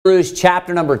Hebrews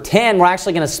chapter number 10. We're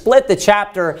actually going to split the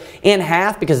chapter in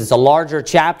half because it's a larger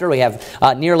chapter. We have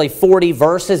nearly 40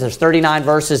 verses. There's 39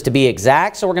 verses to be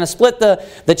exact. So we're going to split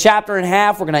the chapter in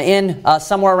half. We're going to end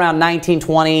somewhere around 19,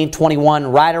 20,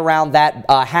 21, right around that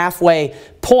halfway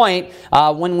point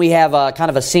when we have kind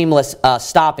of a seamless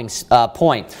stopping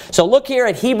point. So look here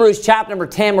at Hebrews chapter number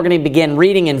 10. We're going to begin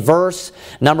reading in verse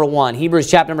number 1. Hebrews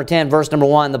chapter number 10, verse number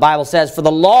 1. The Bible says, "For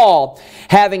the law,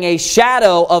 having a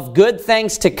shadow of good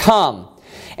things to come,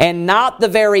 and not the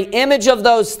very image of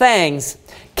those things,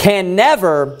 can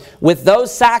never, with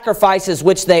those sacrifices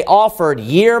which they offered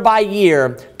year by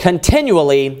year,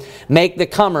 continually make the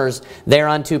comers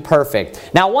thereunto perfect."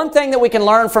 Now, one thing that we can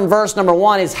learn from verse number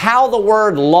 1 is how the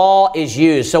word law is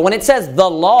used. So when it says the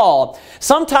law,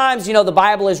 sometimes, the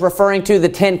Bible is referring to the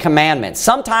Ten Commandments.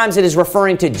 Sometimes it is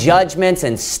referring to judgments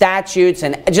and statutes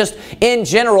and just in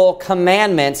general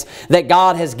commandments that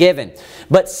God has given.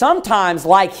 But sometimes,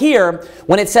 like here,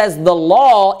 when it says the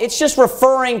law, it's just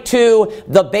referring to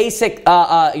the basic,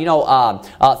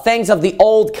 things of the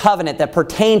Old Covenant that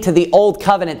pertain to the Old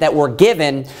Covenant that were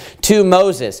given to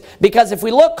Moses. Because if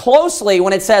we look closely,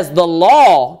 when it says the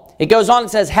law, it goes on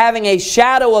and says, having a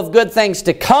shadow of good things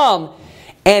to come,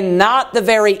 and not the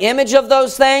very image of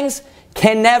those things,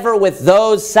 can never, with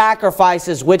those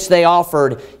sacrifices which they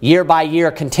offered year by year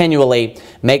continually,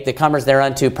 make the comers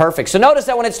thereunto perfect. So notice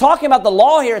that when it's talking about the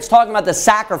law here, it's talking about the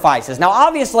sacrifices. Now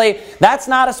obviously, that's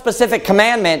not a specific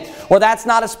commandment, or that's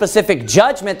not a specific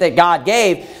judgment that God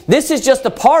gave. This is just a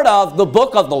part of the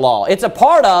book of the law. It's a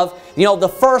part of the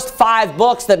first 5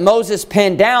 books that Moses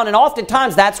penned down, and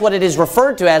oftentimes that's what it is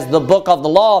referred to as, the book of the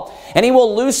law. And he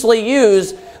will loosely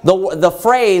use the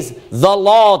phrase, the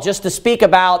law, just to speak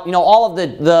about, all of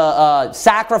the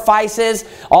sacrifices,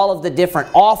 all of the different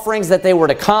offerings that they were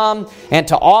to come and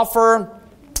to offer.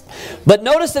 But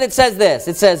notice that it says this.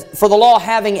 It says, "For the law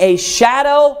having a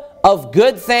shadow of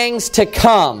good things to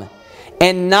come,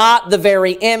 and not the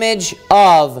very image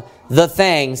of the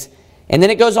things." And then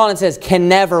it goes on and says, "can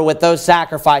never, with those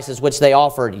sacrifices which they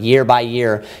offered year by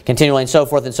year, continually," and so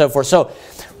forth and so forth. So,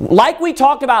 like we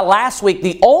talked about last week,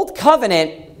 the Old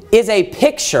Covenant is a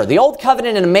picture. The Old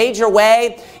Covenant, in a major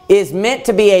way, is meant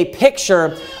to be a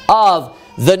picture of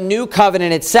the New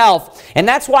Covenant itself, and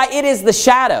that's why it is the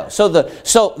shadow. So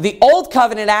the Old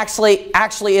Covenant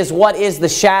actually is what is the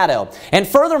shadow. And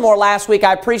furthermore, last week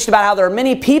I preached about how there are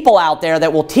many people out there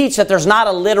that will teach that there's not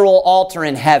a literal altar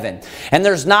in heaven, and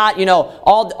there's not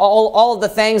all of the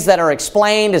things that are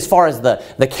explained as far as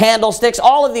the candlesticks,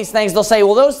 all of these things. They'll say,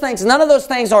 well, those things, none of those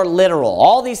things are literal.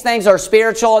 All these things are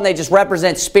spiritual, and they just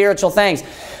represent spiritual things.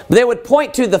 But they would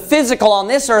point to the physical on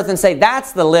this earth and say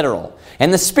that's the literal,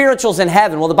 and the spiritual's in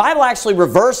heaven. Well, the Bible actually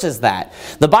reverses that.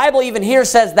 The Bible even here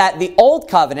says that the Old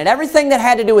Covenant, everything that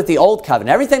had to do with the Old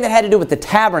Covenant, everything that had to do with the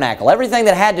tabernacle, everything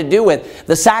that had to do with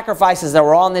the sacrifices that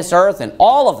were on this earth and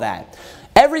all of that,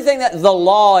 everything that the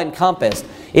law encompassed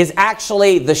is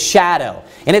actually the shadow.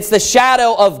 And it's the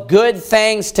shadow of good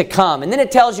things to come. And then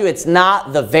it tells you it's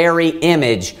not the very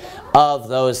image of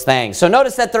those things. So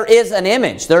notice that there is an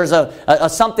image. There's a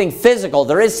something physical.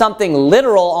 There is something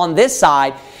literal on this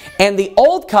side. And the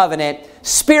Old Covenant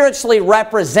spiritually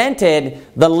represented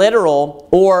the literal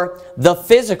or the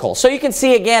physical. So you can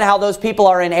see again how those people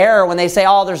are in error when they say,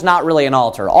 oh, there's not really an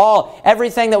altar.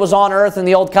 Everything that was on earth in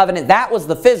the Old Covenant, that was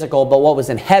the physical, but what was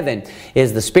in heaven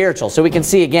is the spiritual. So we can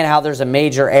see again how there's a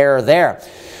major error there.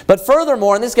 But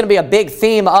furthermore, and this is going to be a big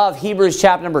theme of Hebrews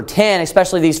chapter number 10,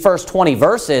 especially these first 20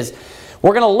 verses,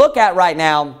 we're going to look at right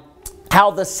now how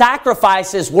the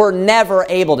sacrifices were never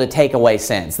able to take away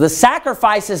sins. The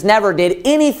sacrifices never did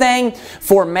anything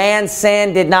for man's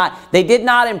sin. They did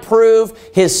not improve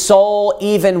his soul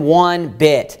even one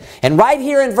bit. And right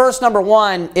here in verse number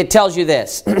 1, it tells you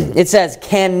this. It says,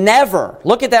 can never,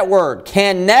 look at that word,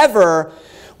 can never,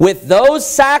 with those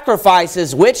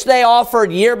sacrifices which they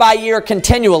offered year by year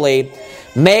continually,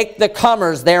 make the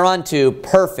comers thereunto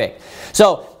perfect.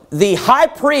 So, the high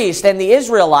priest and the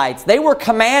Israelites, they were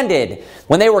commanded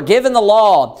when they were given the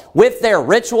law with their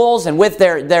rituals and with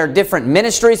their different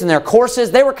ministries and their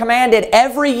courses. They were commanded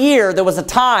every year. There was a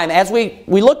time, as we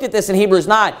looked at this in Hebrews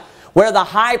 9, where the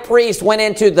high priest went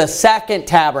into the second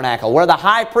tabernacle, where the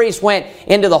high priest went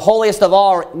into the holiest of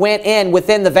all, went in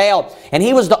within the veil. And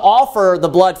he was to offer the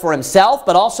blood for himself,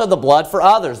 but also the blood for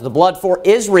others, the blood for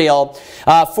Israel,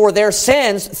 for their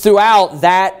sins throughout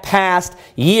that past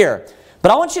year. But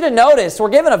I want you to notice, we're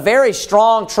given a very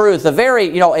strong truth, a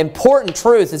very important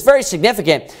truth. It's very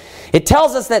significant. It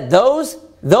tells us that those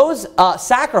those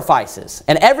sacrifices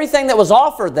and everything that was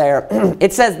offered there,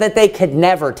 it says that they could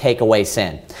never take away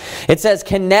sin. It says,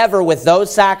 can never with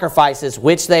those sacrifices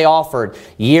which they offered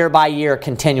year by year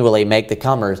continually make the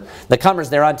comers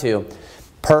thereunto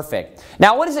perfect.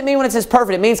 Now, what does it mean when it says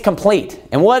perfect? It means complete.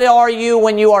 And what are you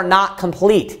when you are not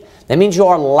complete? That means you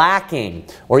are lacking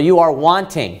or you are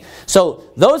wanting. So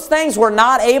those things were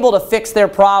not able to fix their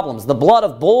problems. The blood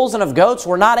of bulls and of goats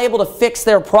were not able to fix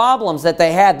their problems that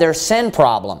they had, their sin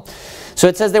problem. So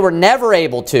it says they were never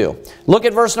able to. Look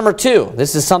at verse number 2.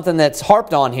 This is something that's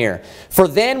harped on here. For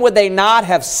then would they not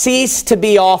have ceased to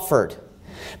be offered,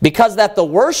 because that the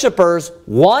worshipers,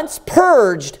 once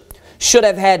purged, should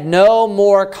have had no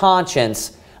more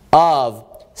conscience of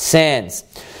sins.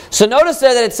 So notice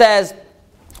there that it says,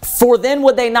 for then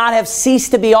would they not have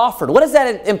ceased to be offered. What is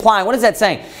that implying? What is that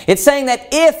saying? It's saying that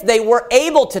if they were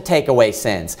able to take away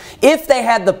sins, if they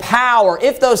had the power,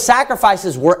 if those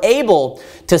sacrifices were able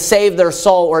to save their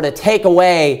soul or to take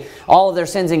away all of their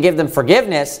sins and give them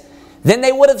forgiveness, then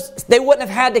they wouldn't have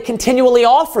had to continually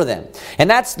offer them. And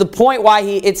that's the point why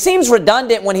it seems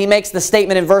redundant when he makes the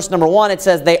statement in verse number 1. It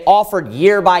says they offered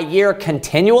year by year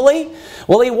continually.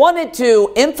 Well, he wanted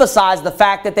to emphasize the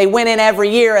fact that they went in every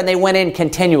year and they went in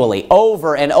continually,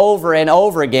 over and over and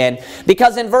over again.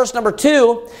 Because in verse number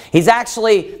 2, he's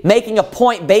actually making a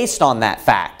point based on that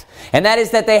fact. And that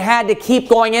is that they had to keep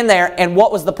going in there. And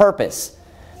what was the purpose?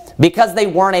 Because they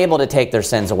weren't able to take their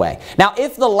sins away. Now,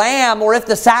 if the lamb or if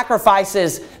the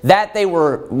sacrifices that they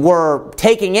were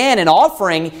taking in and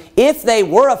offering, if they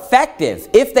were effective,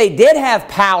 if they did have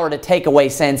power to take away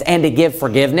sins and to give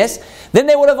forgiveness, then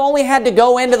they would have only had to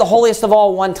go into the holiest of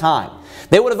all one time.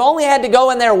 They would have only had to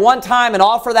go in there one time and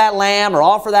offer that lamb or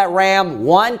offer that ram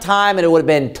one time, and it would have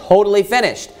been totally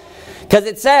finished. Because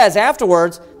it says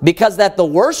afterwards, because that the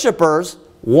worshipers,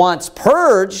 once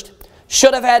purged,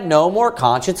 should have had no more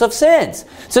conscience of sins.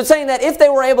 So it's saying that if they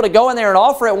were able to go in there and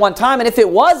offer it one time, and if it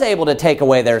was able to take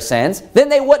away their sins, then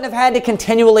they wouldn't have had to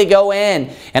continually go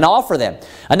in and offer them.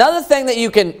 Another thing that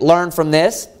you can learn from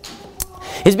this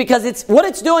is because what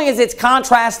it's doing is it's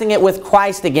contrasting it with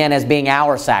Christ again as being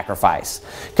our sacrifice.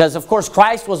 Because of course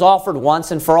Christ was offered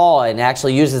once and for all, and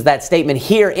actually uses that statement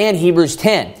here in Hebrews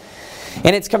 10.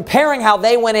 And it's comparing how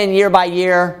they went in year by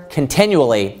year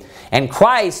continually, and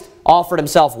Christ offered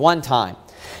himself one time.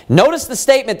 Notice the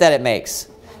statement that it makes.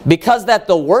 Because that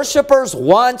the worshipers,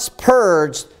 once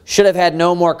purged, should have had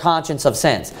no more conscience of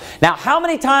sins. Now, how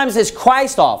many times is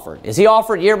Christ offered? Is he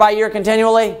offered year by year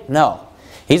continually? No.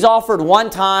 He's offered one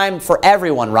time for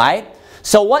everyone, right?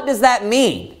 So what does that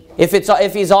mean?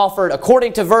 If he's offered,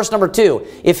 according to verse number 2,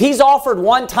 if he's offered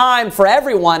one time for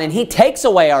everyone and he takes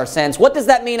away our sins, what does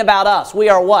that mean about us? We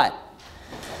are what?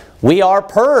 We are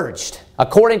purged,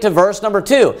 according to verse number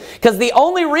 2. Because the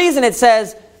only reason it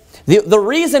says, the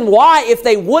reason why, if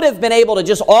they would have been able to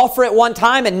just offer it one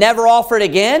time and never offer it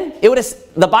again,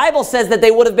 the Bible says that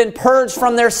they would have been purged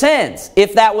from their sins,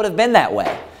 if that would have been that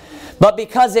way. But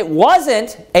because it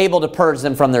wasn't able to purge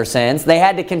them from their sins, they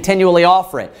had to continually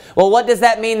offer it. Well, what does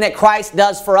that mean that Christ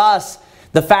does for us?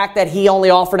 The fact that he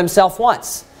only offered himself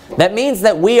once. That means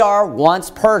that we are once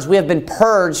purged. We have been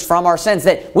purged from our sins.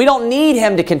 That we don't need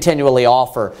him to continually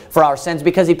offer for our sins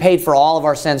because he paid for all of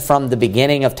our sins from the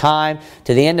beginning of time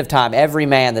to the end of time. Every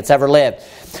man that's ever lived.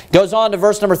 Goes on to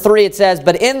verse number 3. It says,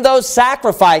 but in those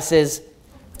sacrifices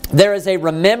there is a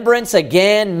remembrance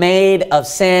again made of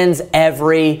sins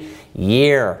every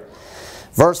year.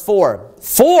 Verse 4.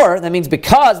 For, that means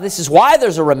because, this is why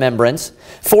there's a remembrance.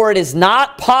 For it is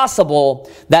not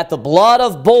possible that the blood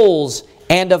of bulls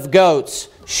and of goats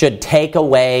should take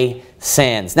away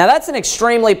sins. Now that's an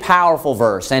extremely powerful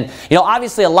verse. And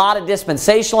obviously a lot of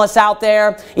dispensationalists out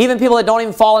there, even people that don't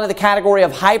even fall into the category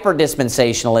of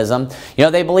hyper-dispensationalism,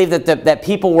 they believe that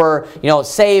people were,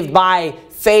 saved by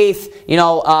faith,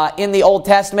 in the Old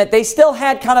Testament. They still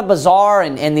had kind of bizarre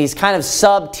and these kind of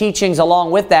sub-teachings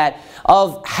along with that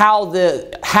of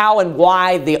how and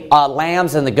why the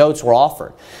lambs and the goats were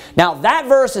offered. Now, that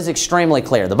verse is extremely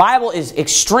clear. The Bible is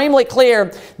extremely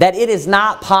clear that it is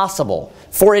not possible,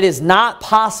 for it is not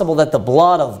possible that the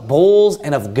blood of bulls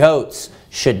and of goats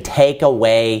should take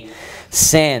away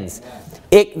sins.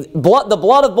 The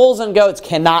blood of bulls and goats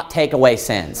cannot take away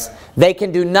sins. They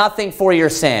can do nothing for your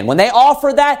sin. When they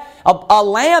offered that, a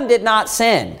lamb did not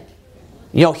sin.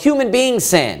 Human beings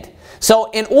sinned.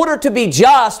 So in order to be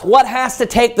just, what has to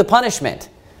take the punishment?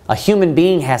 a human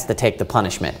being has to take the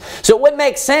punishment. So it wouldn't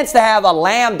make sense to have a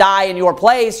lamb die in your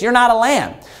place. You're not a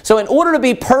lamb. So in order to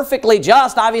be perfectly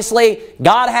just, obviously,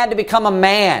 God had to become a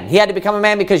man. He had to become a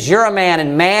man because you're a man,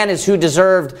 and man is who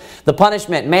deserved the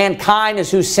punishment. Mankind is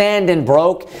who sinned and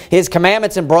broke His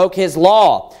commandments and broke His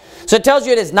law. So it tells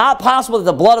you it is not possible that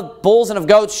the blood of bulls and of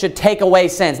goats should take away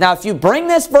sins. Now, if you bring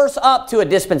this verse up to a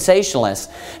dispensationalist,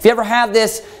 if you ever have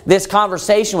this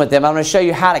conversation with them, I'm going to show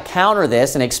you how to counter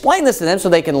this and explain this to them so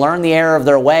they can learn the error of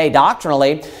their way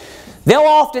doctrinally. They'll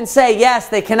often say, yes,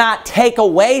 they cannot take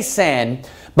away sin,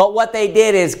 but what they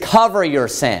did is cover your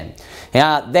sin.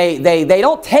 They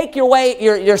don't take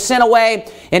your sin away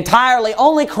entirely.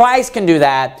 Only Christ can do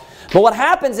that. But what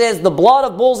happens is the blood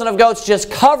of bulls and of goats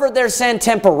just covered their sin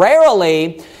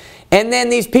temporarily, and then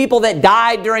these people that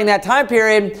died during that time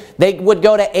period, they would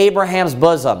go to Abraham's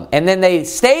bosom. And then they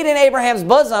stayed in Abraham's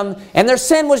bosom, and their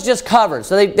sin was just covered.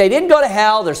 So they didn't go to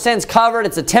hell, their sin's covered,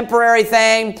 it's a temporary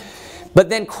thing. But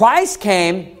then Christ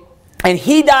came, and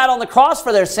He died on the cross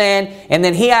for their sin, and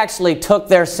then He actually took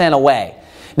their sin away.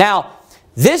 Now,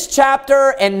 this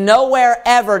chapter and nowhere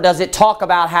ever does it talk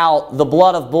about how the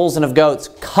blood of bulls and of goats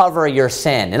cover your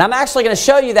sin. And I'm actually going to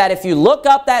show you that if you look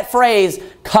up that phrase,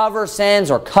 cover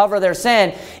sins or cover their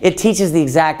sin, it teaches the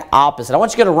exact opposite. I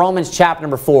want you to go to Romans chapter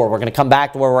number 4. We're going to come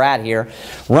back to where we're at here.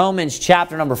 Romans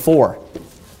chapter number 4.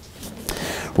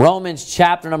 Romans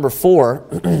chapter number 4.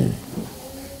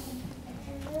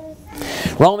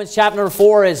 Romans chapter number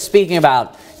 4 is speaking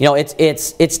about,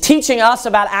 it's teaching us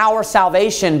about our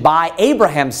salvation by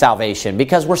Abraham's salvation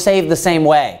because we're saved the same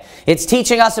way. It's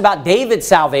teaching us about David's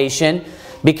salvation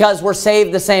because we're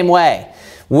saved the same way.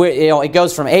 It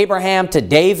goes from Abraham to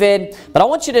David. But I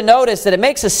want you to notice that it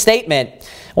makes a statement.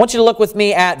 I want you to look with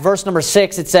me at verse number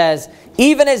 6. It says,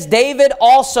 even as David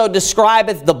also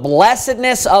describeth the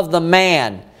blessedness of the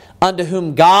man unto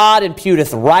whom God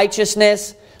imputeth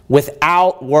righteousness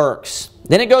without works.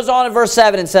 Then it goes on in verse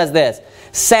 7 and says this,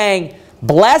 saying,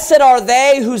 blessed are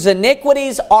they whose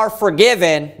iniquities are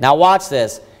forgiven. Now watch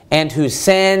this. And whose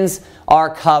sins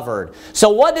are covered. So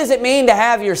what does it mean to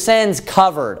have your sins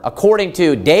covered? According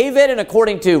to David and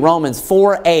according to Romans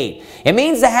 4:8. It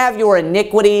means to have your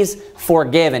iniquities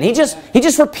forgiven. He just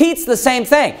repeats the same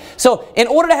thing. So in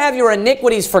order to have your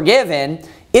iniquities forgiven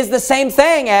is the same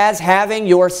thing as having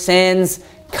your sins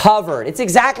covered. It's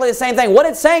exactly the same thing. What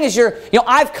it's saying is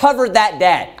I've covered that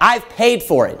debt. I've paid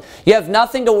for it. You have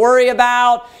nothing to worry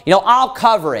about. I'll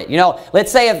cover it.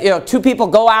 Let's say if two people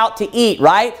go out to eat,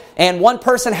 right? And one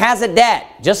person has a debt,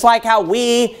 just like how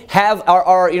we have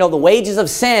our the wages of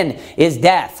sin is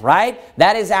death, right?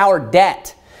 That is our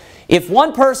debt. If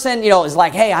one person, is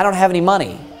like, hey, I don't have any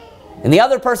money, and the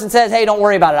other person says, hey, don't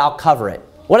worry about it, I'll cover it.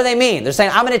 What do they mean? They're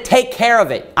saying, I'm going to take care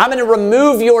of it. I'm going to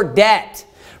remove your debt,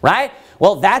 right?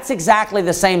 Well, that's exactly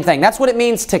the same thing. That's what it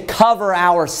means to cover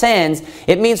our sins.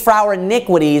 It means for our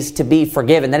iniquities to be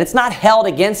forgiven, that it's not held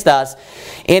against us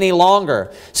any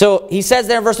longer. So he says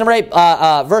there in verse number 8,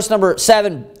 verse number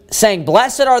 7, saying,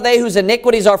 blessed are they whose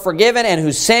iniquities are forgiven and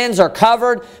whose sins are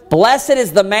covered. Blessed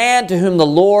is the man to whom the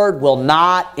Lord will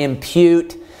not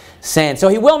impute sin. So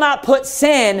He will not put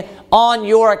sin on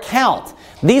your account.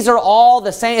 These are all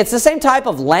the same. It's the same type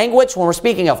of language when we're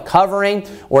speaking of covering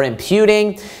or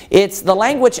imputing. It's the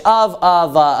language of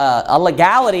a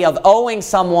legality of owing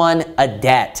someone a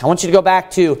debt. I want you to go back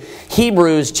to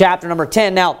Hebrews chapter number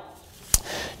 10. Now,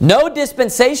 no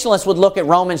dispensationalist would look at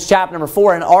Romans chapter number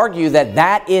 4 and argue that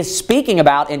that is speaking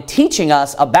about and teaching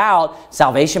us about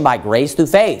salvation by grace through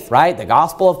faith, right? The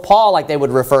gospel of Paul, like they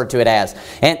would refer to it as.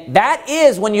 And that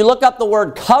is, when you look up the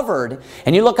word covered,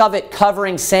 and you look up it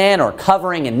covering sin or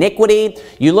covering iniquity,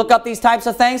 you look up these types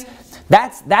of things,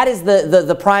 that is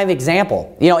the prime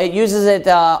example. It uses it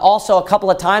also a couple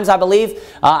of times, I believe.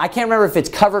 I can't remember if it's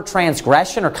cover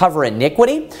transgression or cover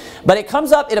iniquity. But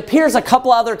it appears a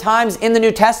couple other times in the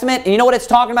New Testament. And you know what it's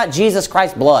talking about? Jesus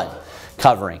Christ's blood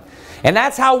covering. And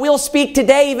that's how we'll speak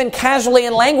today, even casually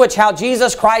in language, how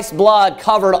Jesus Christ's blood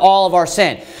covered all of our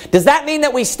sin. Does that mean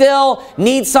that we still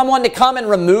need someone to come and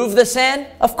remove the sin?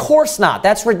 Of course not.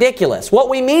 That's ridiculous. What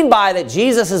we mean by that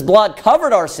Jesus' blood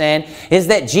covered our sin is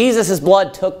that Jesus'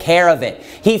 blood took care of it.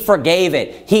 He forgave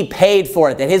it. He paid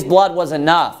for it. That His blood was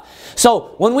enough.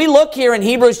 So when we look here in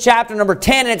Hebrews chapter number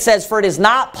 10, and it says, "For it is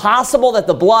not possible that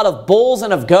the blood of bulls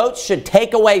and of goats should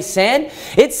take away sin,"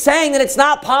 it's saying that it's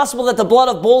not possible that the blood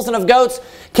of bulls and of goats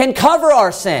can cover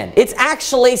our sin. It's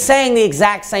actually saying the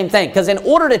exact same thing. Because in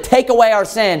order to take away our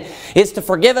sin is to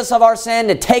forgive us of our sin,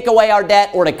 to take away our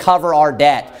debt, or to cover our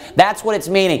debt. That's what it's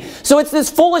meaning. So it's this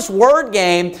foolish word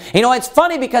game. It's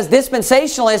funny because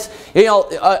dispensationalists,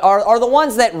 are the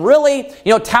ones that really,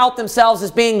 tout themselves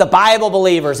as being the Bible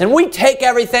believers. And we take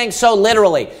everything so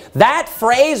literally. That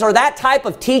phrase or that type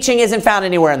of teaching isn't found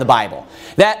anywhere in the Bible.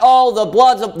 That,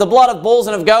 the blood of bulls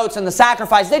and of goats and the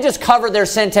sacrifice, they just covered their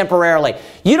sin temporarily.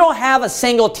 You don't have a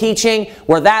single teaching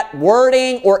where that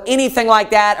wording or anything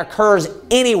like that occurs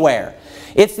anywhere.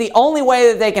 It's the only way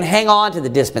that they can hang on to the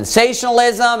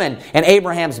dispensationalism and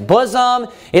Abraham's bosom.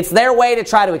 It's their way to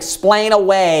try to explain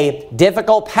away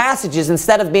difficult passages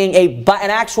instead of being an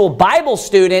actual Bible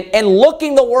student and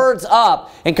looking the words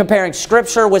up and comparing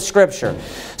Scripture with Scripture.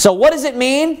 So what does it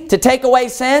mean to take away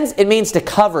sins? It means to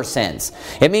cover sins.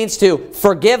 It means to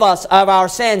forgive us of our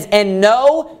sins. And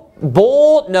no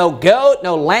bull, no goat,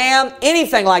 no lamb,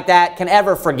 anything like that can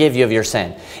ever forgive you of your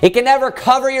sin. It can never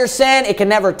cover your sin. It can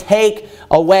never take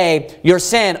away your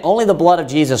sin. Only the blood of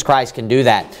Jesus Christ can do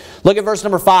that. Look at verse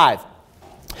number 5.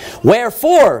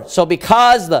 Wherefore, so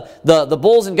because the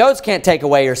bulls and goats can't take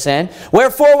away your sin,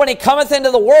 wherefore when he cometh into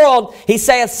the world, he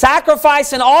saith,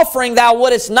 "Sacrifice and offering thou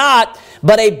wouldest not,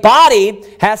 but a body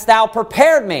hast thou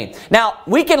prepared me." Now,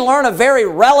 we can learn a very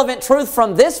relevant truth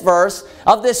from this verse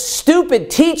of this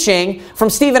stupid teaching from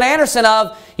Steven Anderson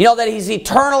of, that he's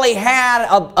eternally had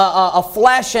a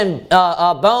flesh and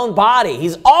bone body.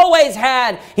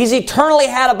 He's eternally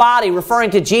had a body,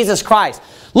 referring to Jesus Christ.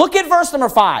 Look at verse number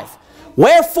 5.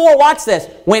 Wherefore, watch this,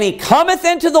 when he cometh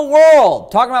into the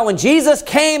world, talking about when Jesus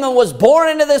came and was born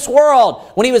into this world,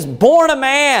 when he was born a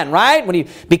man, right? When he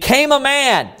became a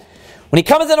man. When he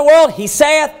cometh into the world, he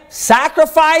saith,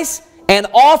 "Sacrifice and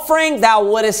offering thou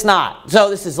wouldest not." So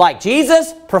this is like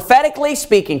Jesus prophetically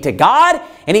speaking to God,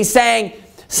 and he's saying,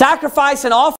 "Sacrifice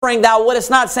and offering thou wouldest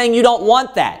not," saying you don't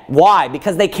want that. Why?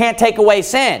 Because they can't take away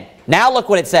sin. Now look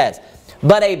what it says.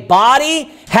 "But a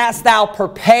body hast thou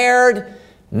prepared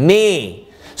me."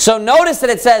 So notice that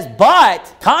it says, but,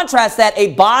 contrast that, "a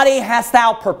body hast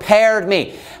thou prepared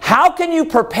me." How can you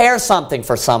prepare something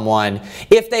for someone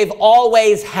if they've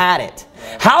always had it?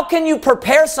 How can you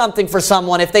prepare something for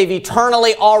someone if they've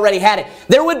eternally already had it?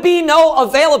 There would be no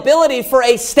availability for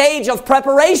a stage of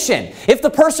preparation. If the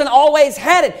person always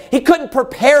had it, he couldn't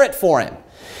prepare it for him.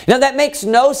 That makes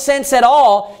no sense at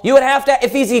all. You would have to,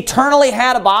 if he's eternally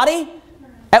had a body,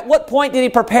 at what point did he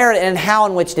prepare it and how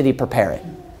and which did he prepare it?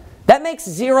 That makes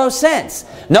zero sense.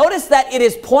 Notice that it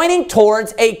is pointing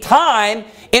towards a time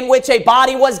in which a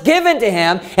body was given to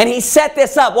him, and he set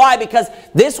this up. Why? Because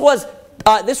this was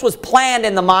planned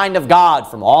in the mind of God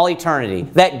from all eternity,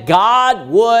 that God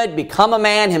would become a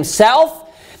man himself,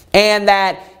 and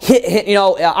that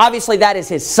obviously that is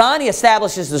his son. He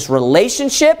establishes this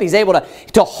relationship. He's able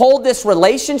to hold this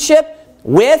relationship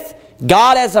with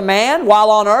God as a man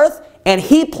while on earth, and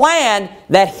he planned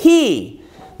that he,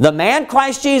 the man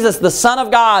Christ Jesus, the Son of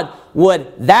God,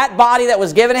 would, that body that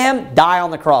was given to him, die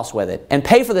on the cross with it and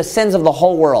pay for the sins of the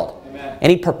whole world. Amen. And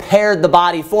he prepared the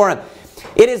body for him.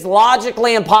 It is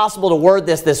logically impossible to word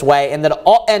this way and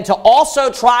to also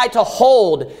try to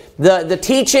hold the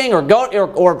teaching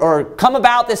or come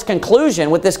about this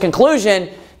conclusion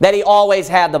that he always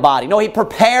had the body. No, he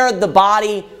prepared the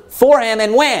body for him.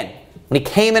 And when he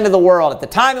came into the world, at the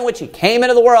time in which he came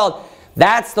into the world,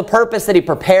 that's the purpose that he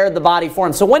prepared the body for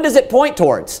him. So when does it point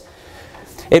towards?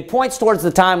 It points towards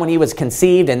the time when he was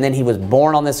conceived and then he was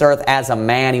born on this earth as a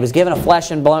man. He was given a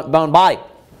flesh and bone body.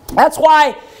 That's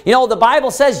why, the Bible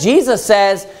says, Jesus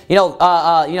says, of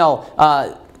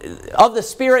the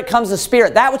Spirit comes the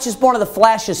Spirit. That which is born of the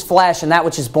flesh is flesh, and that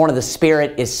which is born of the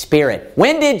Spirit is spirit.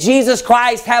 When did Jesus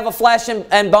Christ have a flesh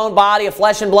and bone body, a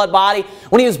flesh and blood body?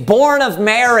 When he was born of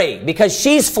Mary, because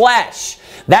she's flesh.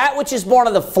 That which is born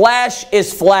of the flesh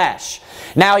is flesh.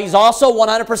 Now, he's also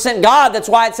 100% God. That's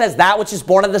why it says that which is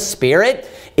born of the Spirit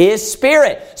is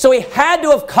spirit. So he had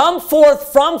to have come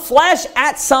forth from flesh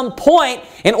at some point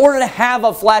in order to have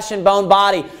a flesh and bone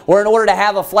body, or in order to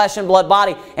have a flesh and blood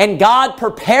body. And God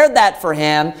prepared that for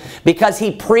him because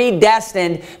he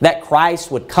predestined that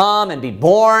Christ would come and be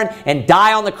born and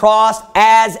die on the cross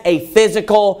as a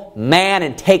physical man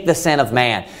and take the sin of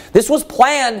man. This was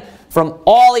planned from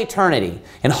all eternity,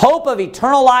 in hope of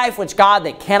eternal life, which God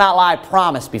that cannot lie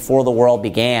promised before the world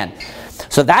began.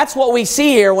 So that's what we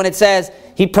see here when it says,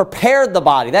 He prepared the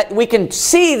body. That we can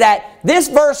see that this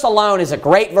verse alone is a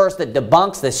great verse that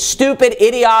debunks this stupid,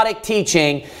 idiotic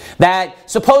teaching that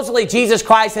supposedly Jesus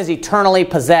Christ has eternally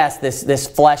possessed this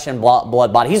flesh and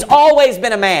blood body. He's always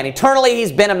been a man. Eternally,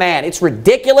 He's been a man. It's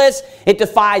ridiculous. It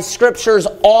defies Scriptures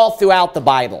all throughout the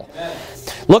Bible. Amen.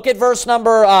 Look at verse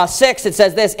number 6. It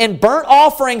says this, "In burnt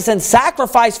offerings and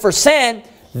sacrifice for sin,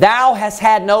 thou hast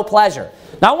had no pleasure."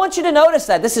 Now I want you to notice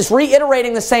that. This is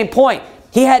reiterating the same point.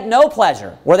 He had no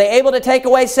pleasure. Were they able to take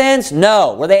away sins?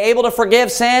 No. Were they able to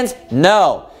forgive sins?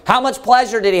 No. How much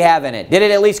pleasure did He have in it? Did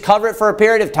it at least cover it for a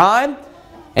period of time?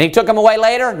 And He took them away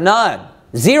later? None.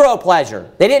 Zero pleasure.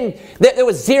 There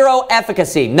was zero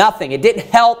efficacy. Nothing. It didn't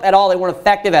help at all. They weren't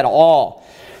effective at all.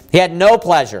 He had no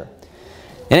pleasure.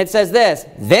 And it says this,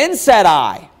 "Then said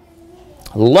I,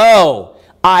 Lo,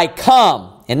 I come."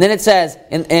 And then it says,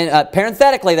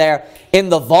 parenthetically there, "In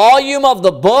the volume of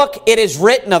the book it is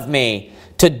written of me,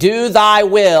 to do thy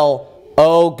will,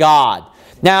 O God."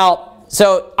 Now,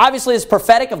 so obviously it's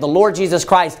prophetic of the Lord Jesus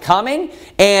Christ coming.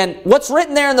 And what's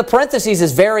written there in the parentheses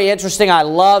is very interesting. I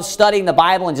love studying the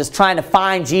Bible and just trying to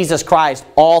find Jesus Christ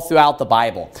all throughout the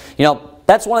Bible. You know,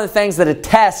 that's one of the things that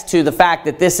attests to the fact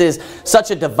that this is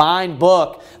such a divine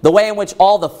book. The way in which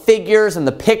all the figures and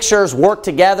the pictures work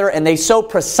together, and they so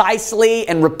precisely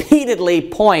and repeatedly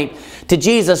point to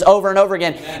Jesus over and over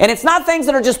again. And it's not things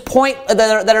that are just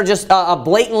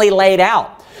blatantly laid out.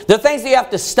 They're things that you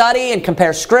have to study and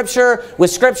compare Scripture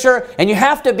with Scripture, and you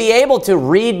have to be able to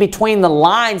read between the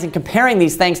lines and comparing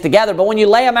these things together. But when you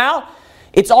lay them out,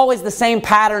 it's always the same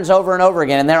patterns over and over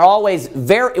again, and they're always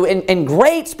very in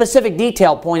great specific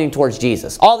detail pointing towards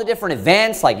Jesus. All the different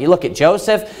events, like you look at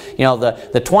Joseph, you know,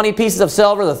 the 20 pieces of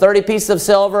silver, the 30 pieces of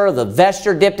silver, the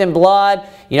vesture dipped in blood.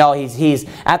 You know, he's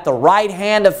at the right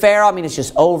hand of Pharaoh. I mean, it's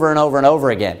just over and over and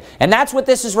over again. And that's what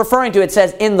this is referring to. It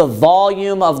says, "In the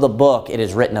volume of the book it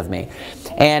is written of me."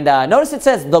 And notice it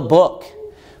says the book.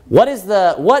 What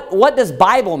does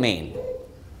Bible mean?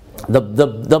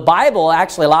 The Bible,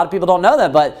 actually, a lot of people don't know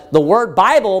that, but the word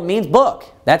Bible means book.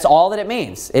 That's all that it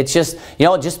means. It's just,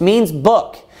 it just means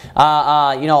book. In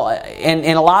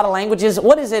a lot of languages,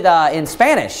 what is it in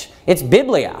Spanish? It's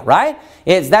Biblia, right?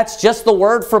 That's just the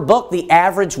word for book, the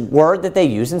average word that they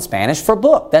use in Spanish for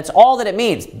book. That's all that it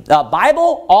means.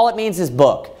 Bible, all it means is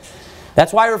book.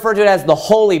 That's why I refer to it as the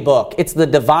holy book. It's the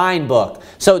divine book.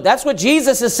 So that's what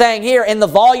Jesus is saying here in the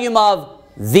volume of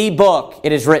the book,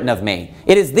 it is written of me.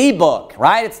 It is the book,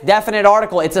 right? It's definite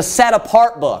article. It's a set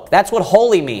apart book. That's what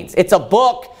holy means. It's a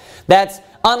book that's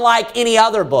unlike any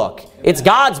other book. It's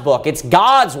God's book. It's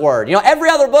God's word. Every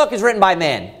other book is written by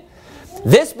men.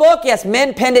 This book, yes,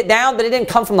 men penned it down, but it didn't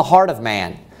come from the heart of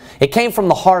man. It came from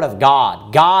the heart of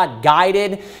God. God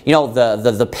guided,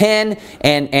 the pen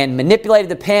and manipulated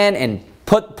the pen and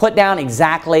put down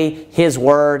exactly His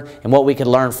word and what we could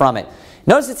learn from it.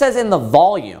 Notice it says in the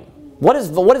volume. What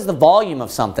is the volume of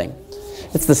something?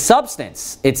 It's the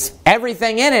substance. It's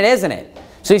everything in it, isn't it?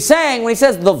 So He's saying, when He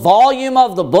says the volume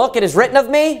of the book, it is written of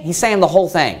me, He's saying the whole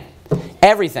thing.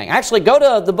 Everything. Actually, go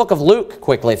to the book of Luke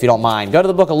quickly, if you don't mind. Go to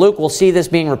the book of Luke. We'll see this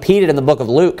being repeated in the book of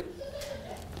Luke.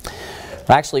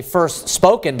 Actually, first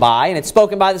spoken by, and it's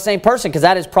spoken by the same person, because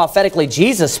that is prophetically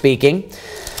Jesus speaking.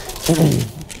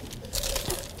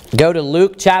 Go to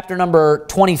Luke chapter number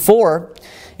 24,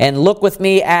 and look with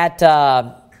me at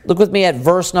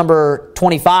verse number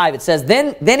 25. It says,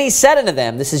 Then He said unto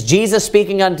them, this is Jesus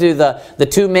speaking unto the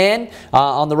two men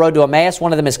on the road to Emmaus.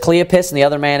 One of them is Cleopas and the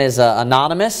other man is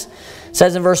anonymous. It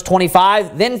says in verse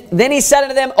 25, Then He said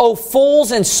unto them, O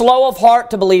fools and slow of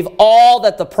heart to believe all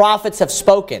that the prophets have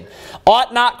spoken.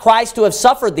 Ought not Christ to have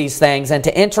suffered these things and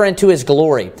to enter into His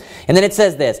glory? And then it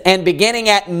says this, And beginning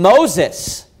at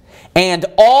Moses and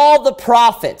all the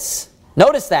prophets,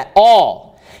 notice that, all,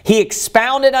 He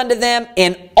expounded unto them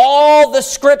in all the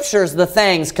Scriptures the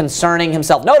things concerning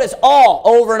Himself. Notice all,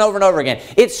 over and over and over again.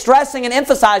 It's stressing and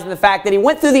emphasizing the fact that He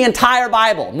went through the entire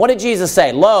Bible. And what did Jesus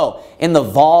say? Lo, in the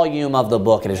volume of the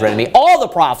book it is written to me. All the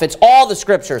prophets, all the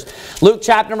Scriptures. Luke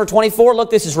chapter number 24,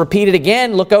 look, this is repeated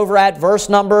again. Look over at verse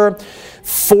number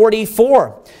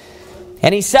 44.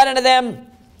 And He said unto them,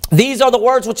 These are the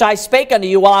words which I spake unto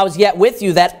you while I was yet with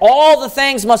you, that all the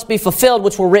things must be fulfilled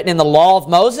which were written in the law of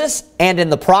Moses, and in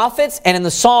the prophets, and in the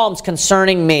Psalms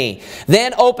concerning me.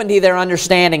 Then opened He their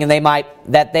understanding, and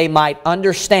that they might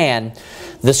understand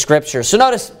the Scriptures. So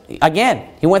notice, again,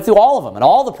 He went through all of them, and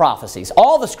all the prophecies,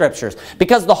 all the Scriptures,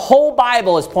 because the whole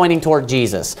Bible is pointing toward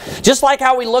Jesus. Just like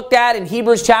how we looked at in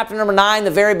Hebrews chapter number 9,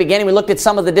 the very beginning, we looked at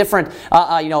some of the different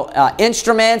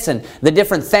instruments and the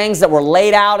different things that were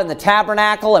laid out in the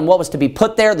tabernacle and what was to be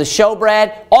put there, the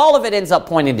showbread. All of it ends up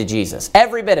pointing to Jesus.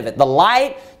 Every bit of it. The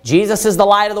light Jesus is the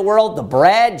light of the world. The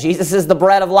bread, Jesus is the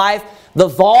bread of life. The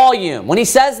volume. When he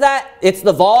says that, it's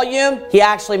the volume, he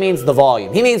actually means the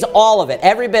volume. He means all of it.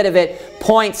 Every bit of it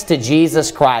points to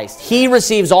Jesus Christ. He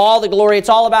receives all the glory. It's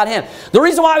all about Him. The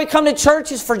reason why we come to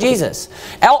church is for Jesus.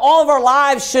 All of our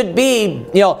lives should be,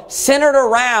 centered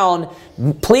around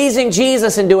pleasing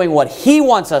Jesus and doing what He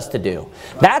wants us to do.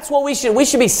 That's what we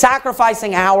should be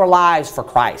sacrificing our lives for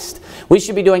Christ. We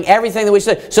should be doing everything that we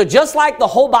should. So just like the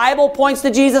whole Bible points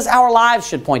to Jesus, our lives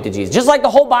should point to Jesus. Just like the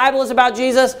whole Bible is about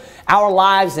Jesus, our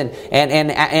lives and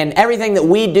everything that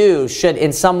we do should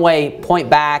in some way point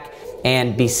back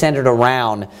and be centered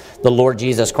around the Lord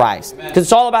Jesus Christ. Because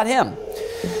it's all about Him.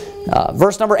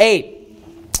 Verse number 8.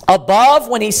 Above,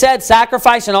 when he said,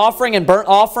 sacrifice and offering and burnt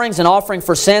offerings and offering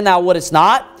for sin thou wouldest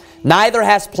not, neither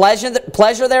hast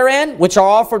pleasure therein, which are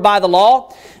offered by the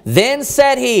law. Then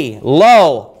said he,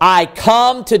 Lo, I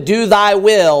come to do thy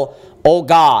will, O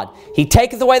God. He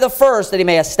taketh away the first, that he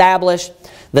may establish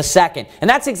the second. And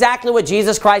that's exactly what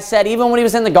Jesus Christ said even when he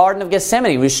was in the Garden of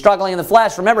Gethsemane. He was struggling in the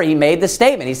flesh. Remember, he made the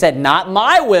statement. He said, not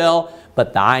my will,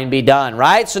 but thine be done,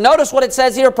 right? So notice what it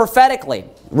says here prophetically,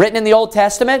 written in the Old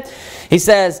Testament. He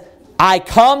says, I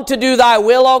come to do thy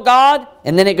will, O God.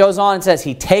 And then it goes on and says,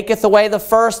 He taketh away the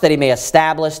first, that He may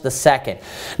establish the second.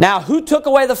 Now, who took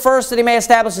away the first, that He may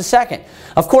establish the second?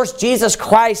 Of course, Jesus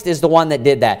Christ is the one that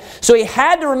did that. So He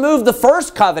had to remove the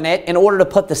first covenant in order to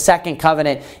put the second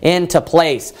covenant into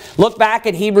place. Look back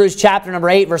at Hebrews chapter number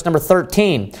 8, verse number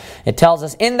 13. It tells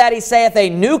us, In that He saith a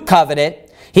new covenant,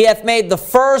 He hath made the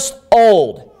first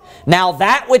old. Now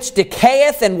that which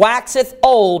decayeth and waxeth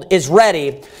old is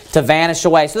ready to vanish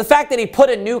away. So the fact that He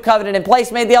put a new covenant in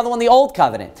place made the other one the old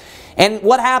covenant. And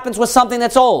what happens with something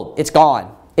that's old? It's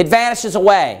gone. It vanishes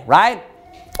away, right?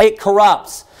 It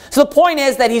corrupts. So the point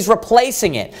is that He's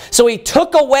replacing it. So He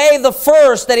took away the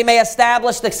first that He may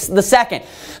establish the second.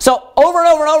 So over and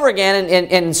over and over again,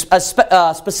 and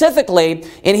specifically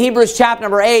in Hebrews chapter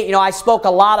number 8, I spoke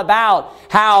a lot about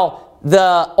how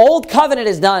the old covenant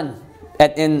is done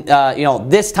in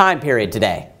this time period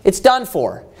today. It's done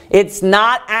for. It's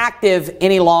not active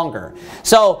any longer.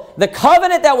 So the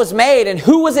covenant that was made, and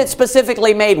who was it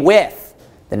specifically made with?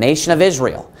 The nation of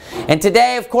Israel. And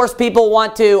today, of course, people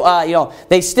want to,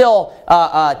 they still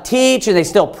teach and they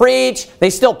still preach. They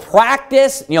still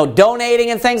practice,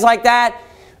 donating and things like that,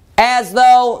 as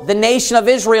though the nation of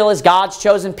Israel is God's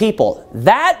chosen people.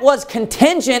 That was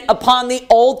contingent upon the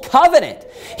old covenant.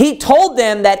 He told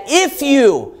them that if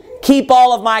you keep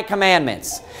all of my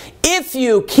commandments, if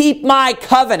you keep my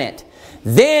covenant,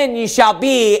 then you shall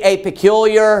be a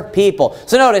peculiar people.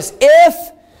 So notice,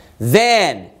 if,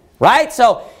 then, right?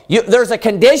 So there's a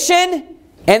condition,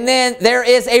 and then there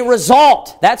is a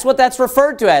result. That's what that's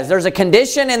referred to as. There's a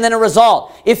condition and then a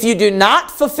result. If you do not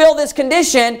fulfill this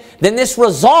condition, then this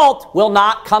result will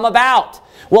not come about.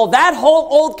 Well, that whole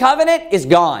old covenant is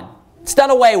gone. It's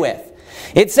done away with.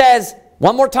 It says,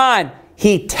 one more time,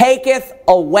 He taketh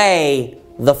away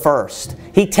the first.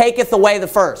 He taketh away the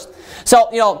first. So,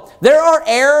 there are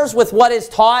errors with what is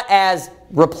taught as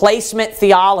replacement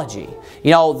theology.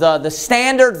 The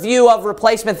standard view of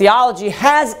replacement theology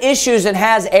has issues and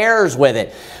has errors with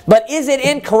it. But is it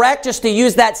incorrect just to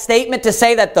use that statement to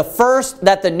say that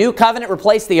the new covenant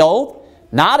replaced the old?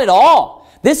 Not at all.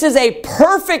 This is a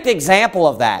perfect example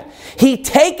of that. He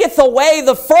taketh away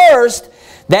the first,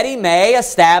 that He may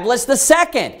establish the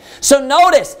second. So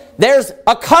notice, there's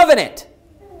a covenant.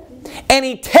 And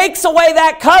He takes away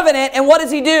that covenant, and what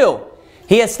does He do?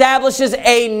 He establishes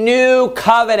a new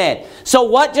covenant. So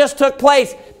what just took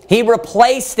place? He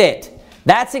replaced it.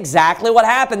 That's exactly what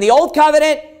happened. The old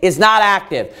covenant is not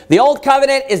active. The old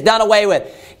covenant is done away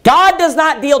with. God does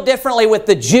not deal differently with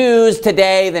the Jews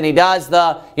today than He does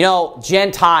the,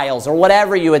 Gentiles or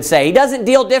whatever you would say. He doesn't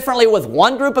deal differently with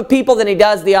one group of people than He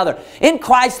does the other. In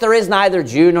Christ there is neither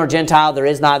Jew nor Gentile. There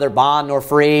is neither bond nor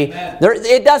free.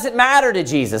 It doesn't matter to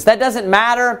Jesus. That doesn't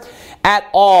matter at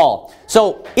all.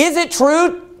 So is it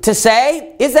true to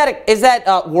say, is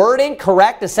that wording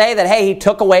correct to say that, hey, He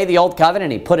took away the old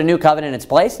covenant and He put a new covenant in its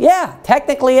place? Yeah,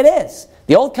 technically it is.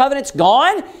 The old covenant's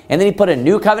gone, and then He put a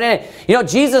new covenant in.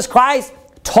 Jesus Christ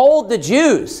told the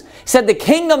Jews, He said, the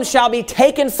kingdom shall be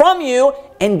taken from you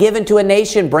and given to a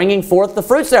nation bringing forth the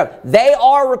fruits thereof. They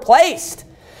are replaced.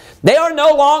 They are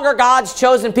no longer God's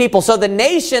chosen people. So the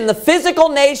nation, the physical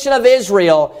nation of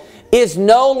Israel, is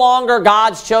no longer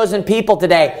God's chosen people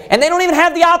today. And they don't even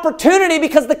have the opportunity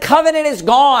because the covenant is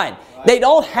gone. They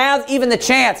don't have even the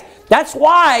chance. That's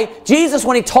why Jesus,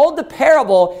 when He told the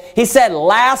parable, He said,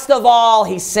 last of all,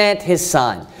 He sent His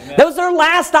Son. Amen. That was their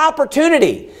last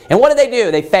opportunity. And what did they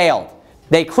do? They failed.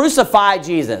 They crucified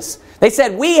Jesus. They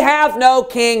said, we have no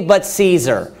king but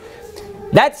Caesar.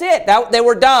 That's it. They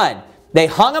were done. They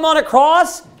hung him on a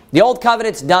cross. The old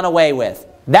covenant's done away with.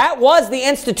 That was the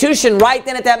institution right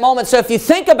then at that moment. So if you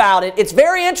think about it, it's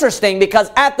very interesting because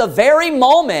at the very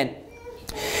moment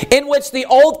in which the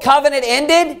old covenant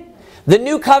ended, the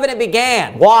new covenant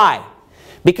began. Why?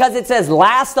 Because it says,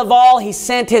 last of all, he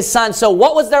sent his son. So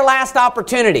what was their last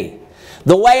opportunity?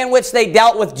 The way in which they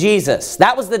dealt with Jesus.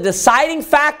 That was the deciding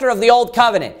factor of the old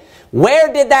covenant.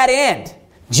 Where did that end?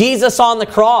 Jesus on the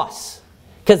cross.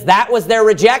 Because that was their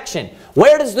rejection.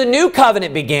 Where does the new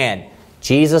covenant begin?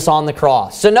 Jesus on the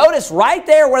cross. So notice right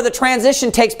there where the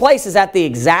transition takes place is at the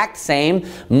exact same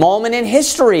moment in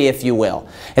history, if you will.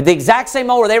 At the exact same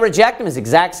moment where they reject him is the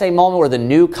exact same moment where the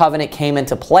new covenant came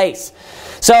into place.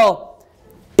 So,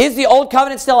 is the old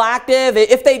covenant still active?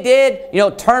 If they did,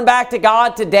 turn back to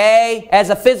God today as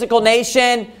a physical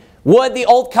nation, would the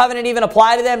old covenant even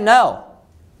apply to them? No.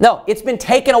 No, it's been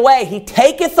taken away. He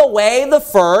taketh away the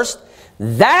first,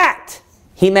 that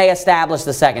he may establish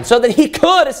the second. So that he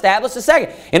could establish the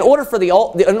second. In order for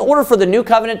the new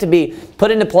covenant to be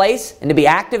put into place and to be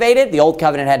activated, the old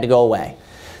covenant had to go away.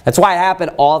 That's why it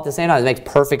happened all at the same time. It makes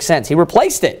perfect sense. He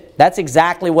replaced it. That's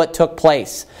exactly what took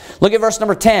place. Look at verse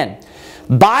number 10.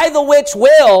 By the which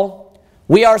will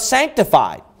we are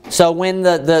sanctified. So when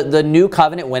the new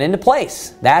covenant went into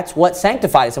place, that's what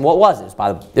sanctified us. And what was it?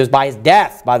 It was by his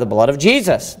death, by the blood of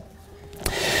Jesus.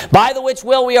 By the which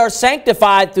will we are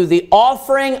sanctified through the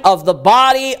offering of the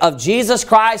body of Jesus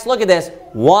Christ. Look at this.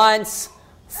 Once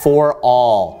for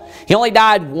all. He only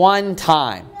died one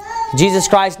time. Jesus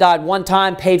Christ died one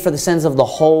time, paid for the sins of the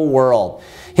whole world.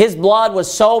 His blood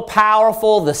was so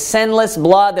powerful, the sinless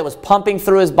blood that was pumping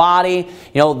through his body,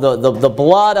 the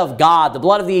blood of God, the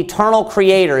blood of the eternal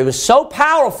Creator. It was so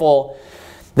powerful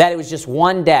that it was just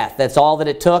one death. That's all that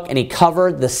it took, and he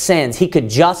covered the sins. He could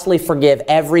justly forgive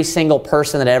every single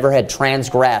person that ever had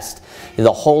transgressed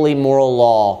the holy moral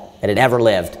law that had ever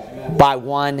lived by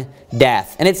one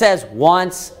death. And it says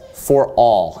once for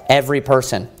all, every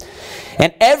person.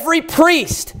 And every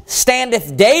priest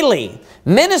standeth daily,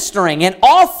 ministering and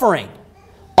offering,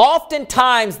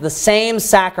 oftentimes the same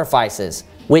sacrifices,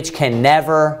 which can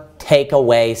never take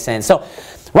away sin. So,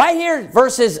 right here,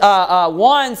 verses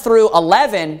 1 through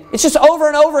 11, it's just over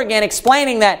and over again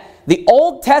explaining that the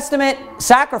Old Testament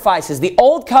sacrifices, the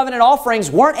Old Covenant offerings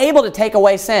weren't able to take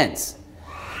away sins.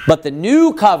 But the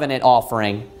New Covenant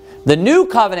offering, the New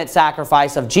Covenant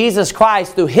sacrifice of Jesus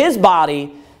Christ through His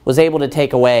body was able to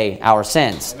take away our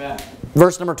sins. Amen.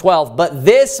 Verse number 12, but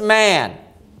this man,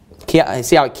 see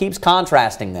how it keeps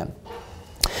contrasting them.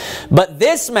 But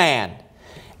this man,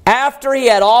 after he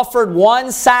had offered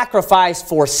one sacrifice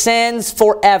for sins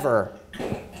forever,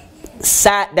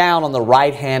 sat down on the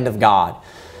right hand of God.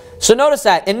 So notice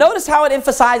that. And notice how it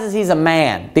emphasizes he's a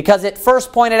man. Because it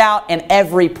first pointed out in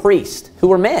every priest who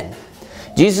were men.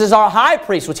 Jesus is our high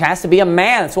priest, which has to be a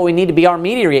man. That's what we need to be our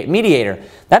mediator.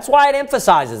 That's why it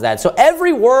emphasizes that. So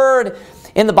every word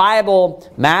in the Bible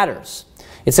matters.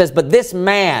 It says, but this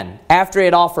man, after he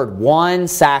had offered one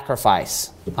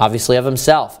sacrifice, obviously of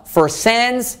himself, for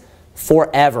sins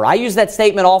forever. I use that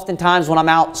statement oftentimes when I'm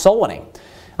out soul winning.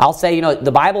 I'll say,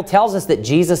 the Bible tells us that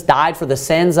Jesus died for the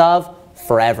sins of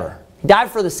forever. He died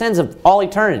for the sins of all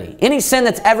eternity. Any sin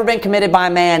that's ever been committed by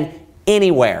a man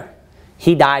anywhere,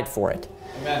 He died for it.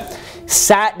 Amen.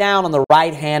 Sat down on the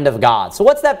right hand of God. So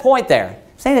what's that point there?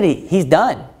 Saying that he's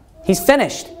done. He's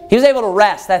finished. He was able to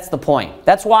rest. That's the point.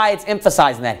 That's why it's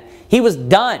emphasizing that. He was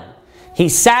done. He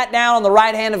sat down on the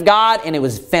right hand of God and it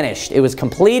was finished. It was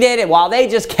completed. And while they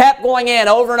just kept going in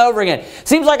over and over again.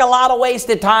 Seems like a lot of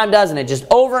wasted time, doesn't it? Just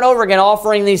over and over again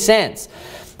offering these sins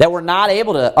that were not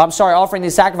able to, offering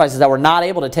these sacrifices that were not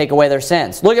able to take away their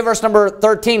sins. Look at verse number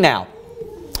 13 now.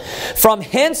 From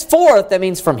henceforth, that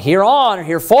means from here on or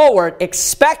here forward,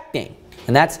 expecting.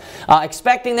 And that's,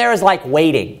 expecting there is like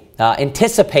waiting,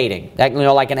 anticipating,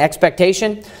 like an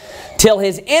expectation, till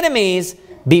his enemies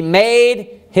be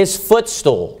made his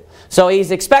footstool. So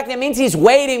he's expecting, it means he's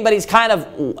waiting, but he's kind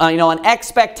of, an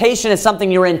expectation is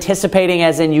something you're anticipating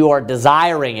as in you are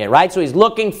desiring it, right? So he's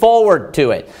looking forward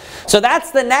to it. So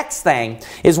that's the next thing,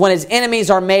 is when his enemies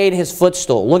are made his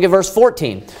footstool. Look at verse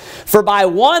 14. For by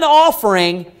one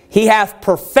offering He hath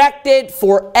perfected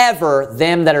forever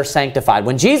them that are sanctified.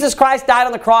 When Jesus Christ died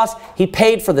on the cross, He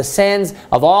paid for the sins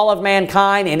of all of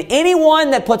mankind. And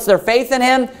anyone that puts their faith in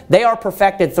Him, they are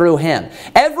perfected through Him.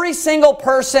 Every single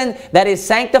person that is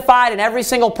sanctified and every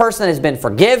single person that has been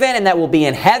forgiven and that will be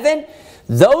in heaven,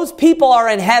 those people are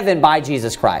in heaven by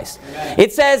Jesus Christ. Amen.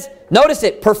 It says, notice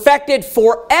it, perfected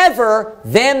forever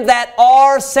them that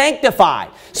are sanctified.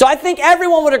 So I think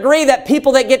everyone would agree that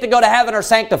people that get to go to heaven are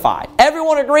sanctified.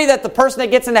 Everyone would agree that the person that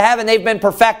gets into heaven, they've been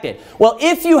perfected. Well,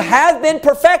 if you have been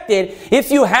perfected, if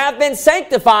you have been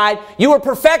sanctified, you were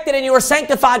perfected and you were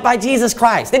sanctified by Jesus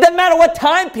Christ. It doesn't matter what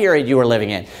time period you were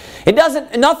living in.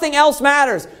 Nothing else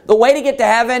matters. The way to get to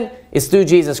heaven is through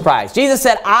Jesus Christ. Jesus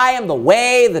said, I am the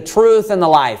way, the truth, and the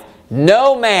life.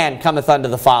 No man cometh unto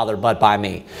the Father but by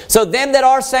me. So them that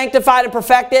are sanctified and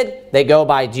perfected, they go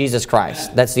by Jesus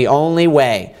Christ. That's the only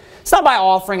way. It's not by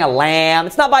offering a lamb.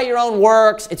 It's not by your own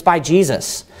works. It's by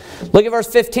Jesus. Look at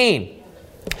verse 15.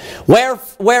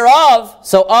 Whereof,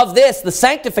 so of this, the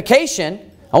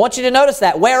sanctification, I want you to notice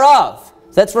that, whereof.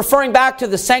 That's referring back to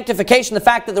the sanctification, the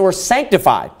fact that they were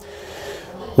sanctified.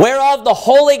 Whereof the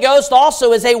Holy Ghost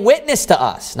also is a witness to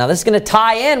us. Now this is going to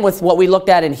tie in with what we looked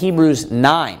at in Hebrews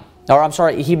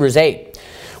 8.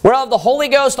 Whereof the Holy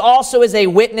Ghost also is a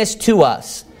witness to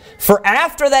us. For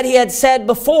after that he had said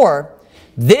before,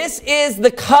 this is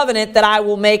the covenant that I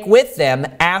will make with them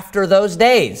after those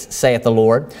days, saith the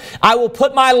Lord. I will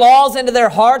put my laws into their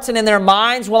hearts, and in their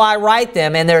minds will I write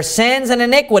them, and their sins and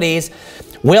iniquities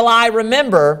will I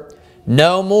remember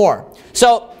no more.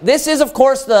 So this is, of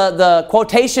course, the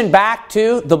quotation back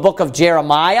to the book of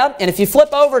Jeremiah. And if you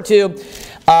flip over to,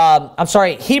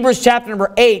 Hebrews chapter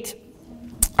number 8,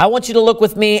 I want you to look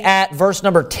with me at verse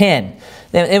number 10.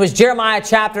 It was Jeremiah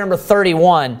chapter number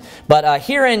 31. But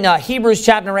here in Hebrews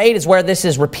chapter number 8 is where this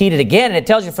is repeated again. And it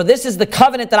tells you, for this is the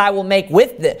covenant that I will make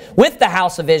with the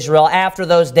house of Israel after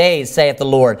those days, saith the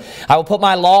Lord. I will put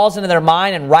my laws into their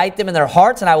mind and write them in their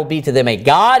hearts, and I will be to them a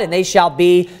God, and they shall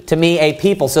be to me a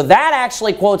people. So that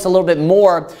actually quotes a little bit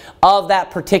more of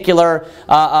that particular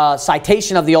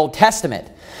citation of the Old Testament.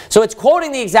 So it's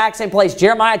quoting the exact same place,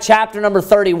 Jeremiah chapter number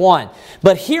 31.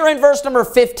 But here in verse number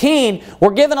 15,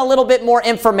 we're given a little bit more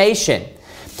information.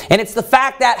 And it's the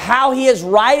fact that how he is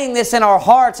writing this in our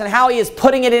hearts and how he is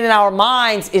putting it in our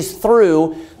minds is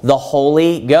through the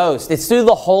Holy Ghost. It's through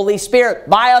the Holy Spirit.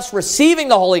 By us receiving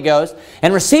the Holy Ghost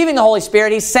and receiving the Holy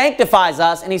Spirit, he sanctifies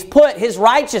us and he's put his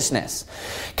righteousness.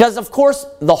 Because, of course,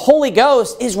 the Holy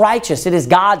Ghost is righteous. It is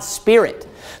God's Spirit.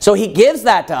 So he gives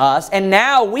that to us, and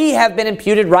now we have been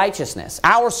imputed righteousness.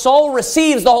 Our soul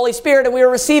receives the Holy Spirit, and we are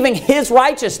receiving his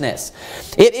righteousness.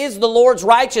 It is the Lord's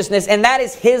righteousness, and that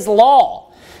is his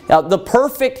law. Now, the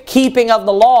perfect keeping of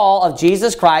the law of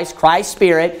Jesus Christ, Christ's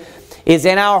Spirit, is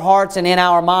in our hearts and in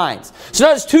our minds. So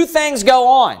notice two things go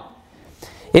on.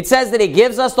 It says that he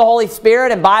gives us the Holy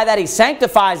Spirit, and by that he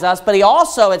sanctifies us. But he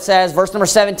also, it says, verse number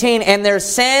 17, and their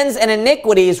sins and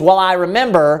iniquities will I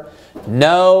remember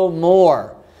no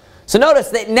more. So notice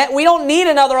that we don't need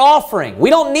another offering. We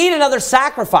don't need another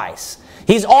sacrifice.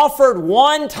 He's offered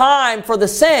one time for the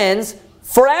sins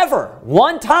forever.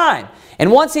 One time.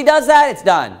 And once he does that, it's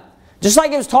done. Just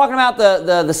like he was talking about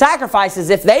the sacrifices,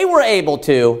 if they were able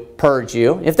to purge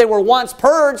you, if they were once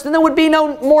purged, then there would be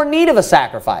no more need of a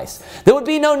sacrifice. There would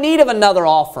be no need of another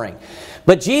offering.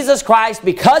 But Jesus Christ,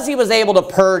 because he was able to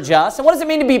purge us, and what does it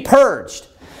mean to be purged?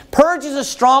 Purge is a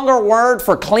stronger word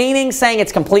for cleaning, saying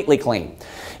it's completely clean.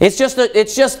 It's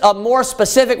just a more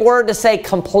specific word to say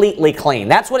completely clean.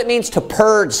 That's what it means to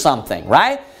purge something,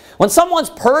 right? When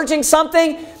someone's purging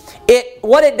something,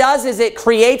 what it does is it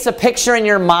creates a picture in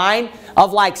your mind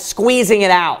of like squeezing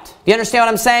it out. You understand what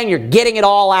I'm saying? You're getting it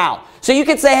all out. So you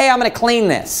could say, hey, I'm going to clean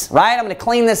this, right? I'm going to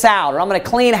clean this out, or I'm going to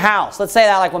clean house. Let's say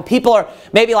that like when people are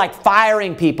maybe like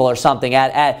firing people or something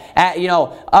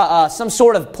at some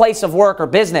sort of place of work or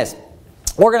business.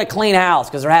 We're going to clean house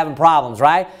because they're having problems,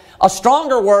 right? A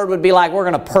stronger word would be like, we're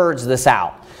going to purge this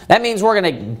out. That means we're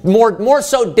going to more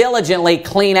so diligently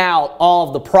clean out all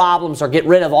of the problems or get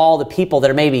rid of all the people that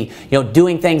are maybe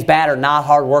doing things bad or not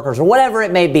hard workers or whatever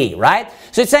it may be, right?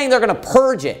 So it's saying they're going to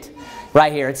purge it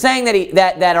right here. It's saying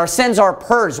that our sins are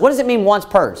purged. What does it mean once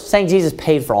purged? It's saying Jesus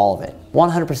paid for all of it.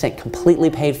 100% completely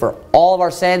paid for all of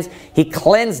our sins. He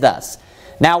cleansed us.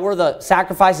 Now, were the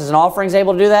sacrifices and offerings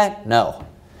able to do that? No.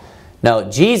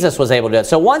 No, Jesus was able to do it.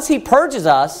 So once he purges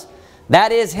us,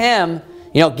 that is him,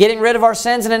 getting rid of our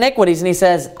sins and iniquities. And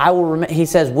he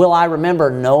says, will I remember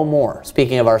no more?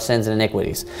 Speaking of our sins and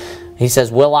iniquities. He says,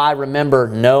 will I remember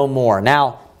no more?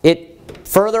 Now, it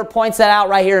further points that out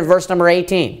right here in verse number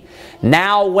 18.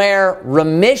 Now where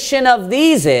remission of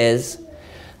these is,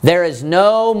 there is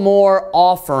no more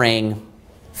offering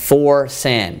for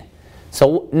sin.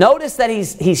 So notice that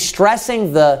he's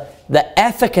stressing the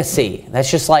efficacy. That's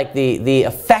just like the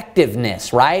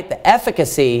effectiveness, right? The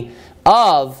efficacy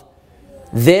of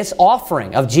this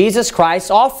offering, of Jesus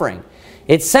Christ's offering.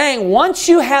 It's saying once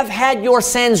you have had your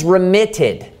sins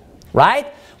remitted, right?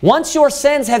 Once your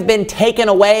sins have been taken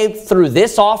away through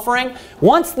this offering,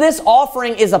 once this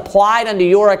offering is applied unto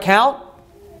your account,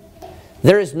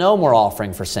 there is no more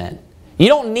offering for sin. You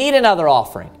don't need another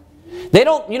offering. You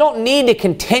don't need to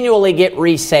continually get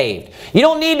resaved. You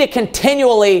don't need to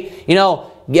continually,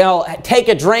 take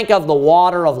a drink of the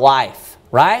water of life,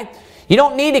 right? You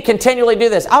don't need to continually do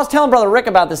this. I was telling Brother Rick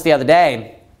about this the other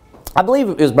day. I believe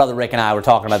it was Brother Rick and I were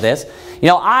talking about this.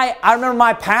 I remember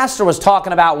my pastor was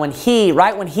talking about when he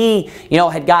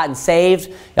had gotten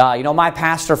saved. My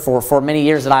pastor for many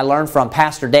years that I learned from,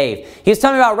 Pastor Dave. He was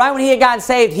telling me about right when he had gotten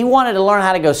saved, he wanted to learn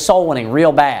how to go soul winning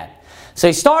real bad. So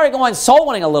he started going soul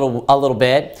winning a little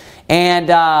bit. And,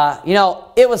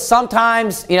 it was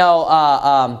sometimes,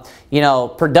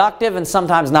 productive and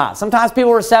sometimes not. Sometimes people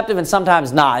were receptive and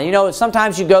sometimes not.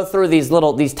 Sometimes you go through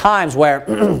these times where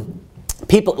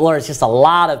there's just a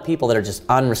lot of people that are just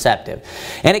unreceptive.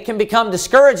 And it can become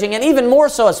discouraging, and even more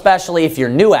so especially if you're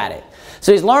new at it.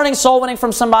 So he's learning soul winning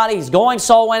from somebody, he's going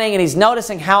soul winning, and he's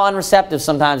noticing how unreceptive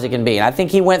sometimes it can be. And I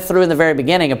think he went through in the very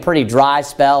beginning a pretty dry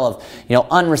spell of,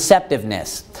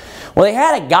 unreceptiveness. Well, he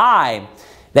had a guy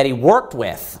that he worked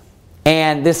with.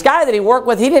 And this guy that he worked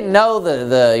with, he didn't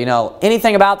know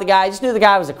anything about the guy. He just knew the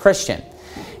guy was a Christian.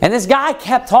 And this guy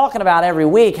kept talking about every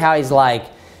week how he's like,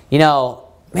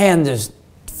 man, there's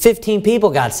 15 people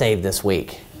got saved this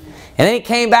week. And then he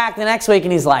came back the next week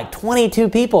and he's like, 22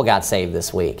 people got saved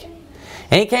this week.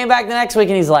 And he came back the next week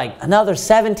and he's like, another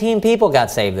 17 people got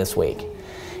saved this week.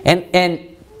 And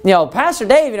Pastor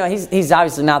Dave, he's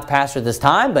obviously not the pastor at this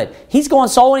time, but he's going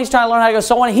soul winning. He's trying to learn how to go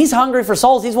soul winning. He's hungry for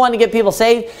souls. He's wanting to get people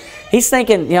saved. He's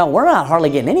thinking, we're not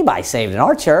hardly getting anybody saved in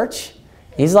our church.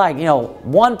 He's like,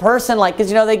 one person,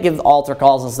 because, they give altar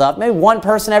calls and stuff. Maybe one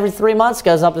person every 3 months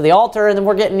goes up to the altar, and then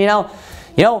we're getting,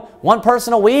 one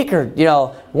person a week or,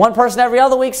 one person every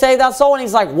other week saved out soul. And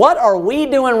he's like, what are we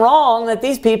doing wrong that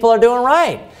these people are doing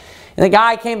right? And the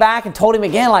guy came back and told him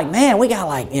again, man, we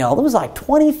got there was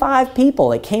 25 people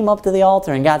that came up to the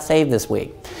altar and got saved this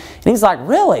week. And he's like,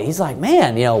 really? He's like,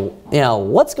 man,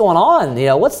 what's going on?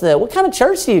 What kind of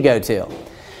church do you go to?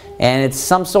 And it's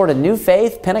some sort of new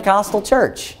faith Pentecostal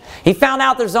church. He found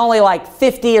out there's only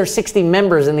 50 or 60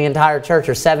 members in the entire church,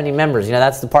 or 70 members.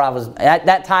 That's the part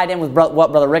that tied in with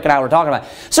what Brother Rick and I were talking about.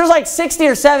 So there's 60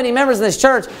 or 70 members in this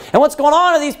church. And what's going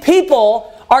on are these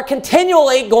people are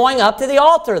continually going up to the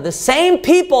altar. The same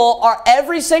people are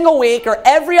every single week or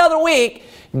every other week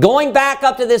going back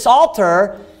up to this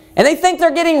altar, and they think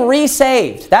they're getting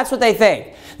resaved. That's what they think.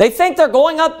 They think they're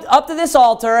going up to this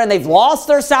altar and they've lost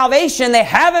their salvation. They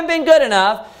haven't been good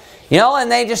enough,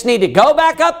 and they just need to go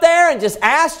back up there and just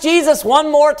ask Jesus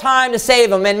one more time to save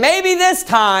them. And maybe this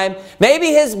time, maybe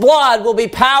His blood will be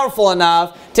powerful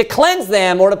enough to cleanse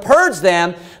them or to purge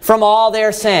them from all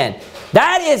their sin.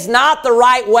 That is not the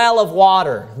right well of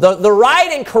water. The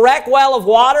right and correct well of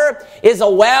water is a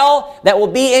well that will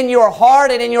be in your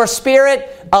heart and in your spirit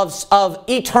of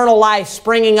eternal life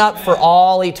springing up for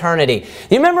all eternity.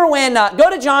 You remember when, go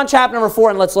to John chapter number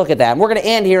 4 and let's look at that. And we're going to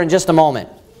end here in just a moment.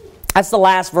 That's the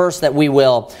last verse that we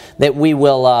will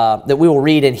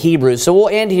read in Hebrews. So we'll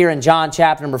end here in John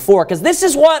chapter number 4, because this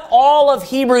is what all of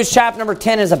Hebrews chapter number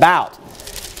 10 is about.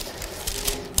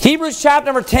 Hebrews chapter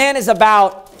number 10 is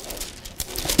about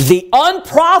the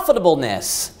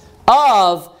unprofitableness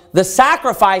of the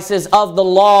sacrifices of the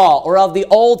law or of the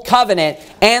old covenant,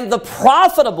 and the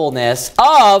profitableness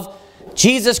of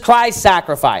Jesus Christ's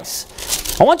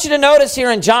sacrifice. I want you to notice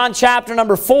here in John chapter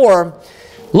number 4,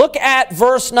 look at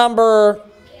verse number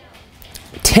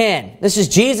 10. This is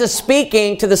Jesus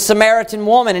speaking to the Samaritan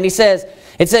woman, and it says,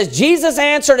 Jesus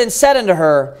answered and said unto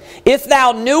her, If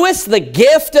thou knewest the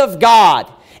gift of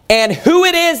God, and who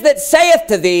it is that saith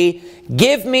to thee,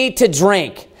 Give me to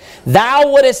drink,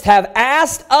 thou wouldest have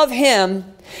asked of him,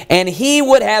 and he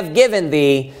would have given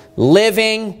thee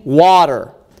living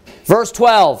water. Verse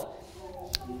 12,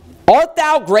 Art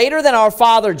thou greater than our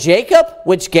father Jacob,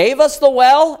 which gave us the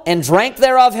well, and drank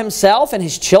thereof himself, and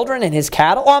his children, and his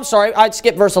cattle? Oh, I'm sorry, I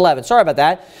skipped verse 11. Sorry about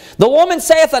that. The woman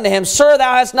saith unto him, Sir,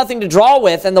 thou hast nothing to draw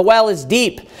with, and the well is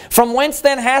deep. From whence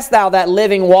then hast thou that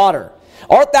living water?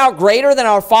 Art thou greater than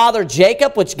our father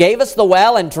Jacob, which gave us the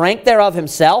well, and drank thereof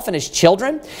himself, and his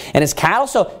children, and his cattle?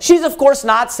 So she's, of course,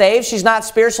 not saved. She's not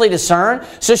spiritually discerned.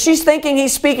 So she's thinking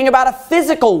he's speaking about a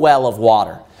physical well of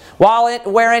water,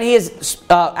 wherein he is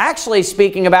actually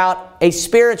speaking about a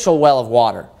spiritual well of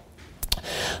water.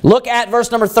 Look at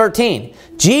verse number 13.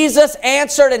 Jesus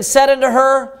answered and said unto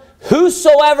her,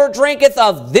 Whosoever drinketh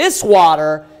of this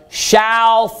water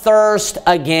shall thirst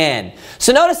again.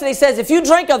 So notice that he says, if you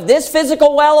drink of this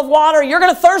physical well of water, you're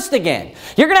going to thirst again.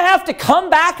 You're going to have to come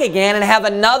back again and have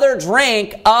another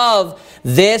drink of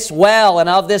this well and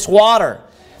of this water.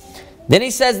 Then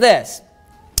he says this,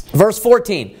 verse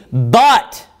 14,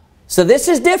 but, so this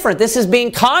is different. This is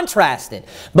being contrasted.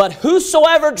 But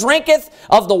whosoever drinketh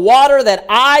of the water that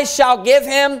I shall give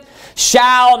him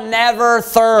shall never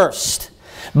thirst.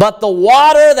 But the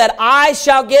water that I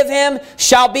shall give him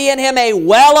shall be in him a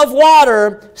well of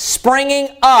water springing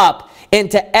up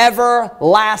into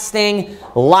everlasting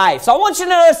life. So I want you to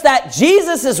notice that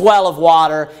Jesus' well of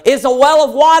water is a well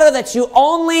of water that you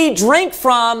only drink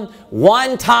from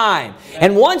one time.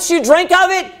 And once you drink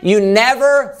of it, you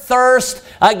never thirst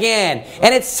again.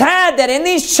 And it's sad that in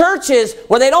these churches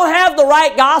where they don't have the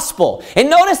right gospel, and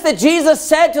notice that Jesus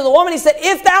said to the woman, he said,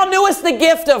 if thou knewest the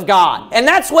gift of God. And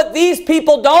that's what these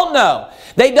people don't know.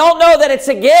 They don't know that it's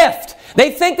a gift.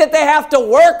 They think that they have to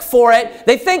work for it.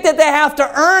 They think that they have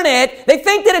to earn it. They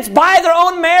think that it's by their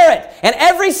own merit. And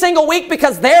every single week,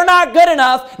 because they're not good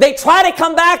enough, they try to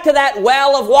come back to that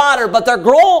well of water, but they're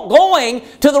going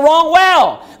to the wrong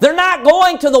well. They're not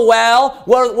going to the well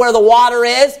where the water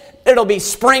is. It'll be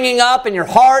springing up in your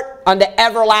heart unto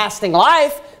everlasting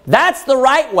life. That's the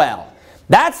right well.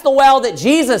 That's the well that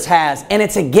Jesus has, and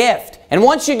it's a gift. And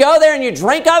once you go there and you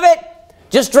drink of it,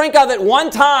 just drink of it one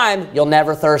time, you'll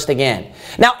never thirst again.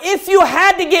 Now, if you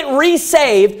had to get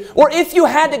resaved, or if you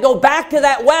had to go back to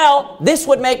that well, this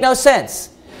would make no sense.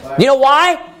 You know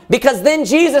why? Because then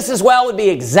Jesus' well would be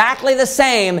exactly the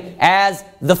same as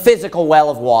the physical well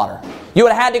of water. You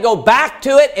would have had to go back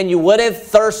to it and you would have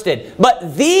thirsted.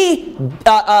 But the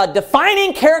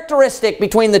defining characteristic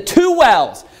between the two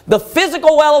wells, the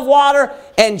physical well of water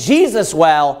and Jesus'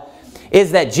 well,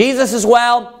 is that Jesus'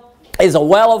 well is a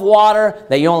well of water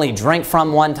that you only drink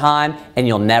from one time and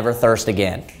you'll never thirst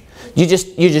again. You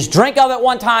just drink of it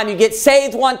one time, you get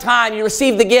saved one time, you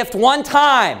receive the gift one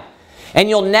time, and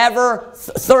you'll never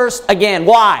thirst again.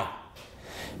 Why?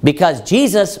 Because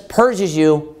Jesus purges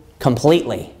you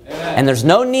completely. Amen. And there's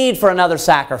no need for another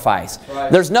sacrifice.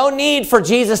 Right. There's no need for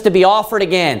Jesus to be offered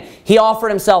again. He offered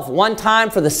himself one time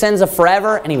for the sins of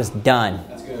forever, and he was done.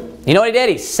 That's good. You know what he did?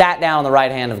 He sat down on the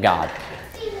right hand of God.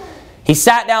 He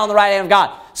sat down on the right hand of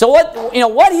God. So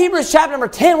what Hebrews chapter number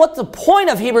 10, what's the point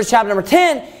of Hebrews chapter number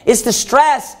 10 is to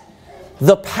stress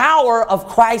the power of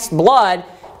Christ's blood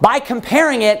by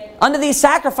comparing it unto these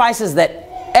sacrifices that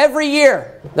every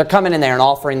year they're coming in there and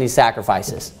offering these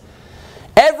sacrifices.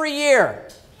 Every year.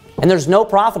 And there's no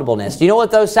profitableness. Do you know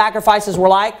what those sacrifices were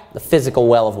like? The physical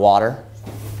well of water.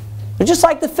 They're just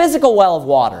like the physical well of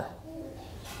water.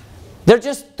 They're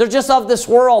just of this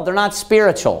world. They're not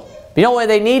spiritual. You know what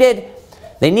they needed?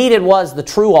 They needed was the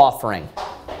true offering.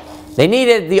 They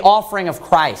needed the offering of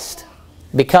Christ.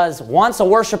 Because once a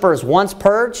worshiper is once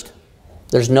purged,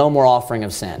 there's no more offering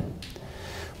of sin.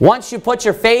 Once you put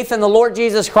your faith in the Lord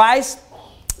Jesus Christ,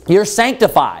 you're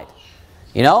sanctified.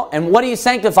 You know? And what are you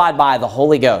sanctified by? The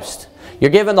Holy Ghost. You're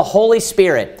given the Holy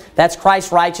Spirit. That's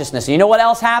Christ's righteousness. And you know what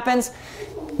else happens?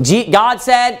 God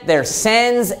said, their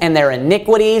sins and their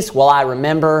iniquities will I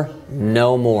remember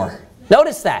no more.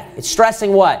 Notice that. It's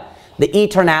stressing what? The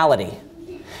eternality.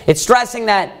 It's stressing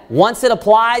that once it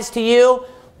applies to you,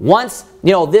 once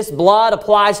this blood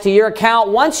applies to your account,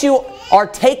 once you are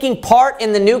taking part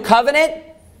in the new covenant,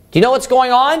 do you know what's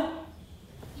going on?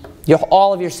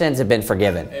 All of your sins have been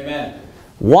forgiven. Amen.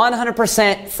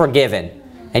 100% forgiven.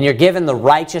 And you're given the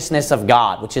righteousness of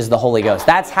God, which is the Holy Ghost.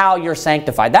 That's how you're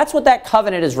sanctified. That's what that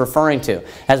covenant is referring to,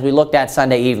 as we looked at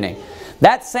Sunday evening.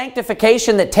 That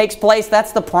sanctification that takes place,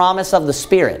 that's the promise of the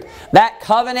Spirit. That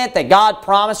covenant that God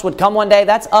promised would come one day,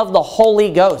 that's of the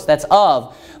Holy Ghost. That's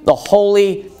of the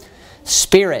Holy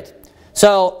Spirit.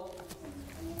 So,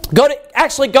 go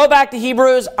back to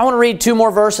Hebrews. I want to read two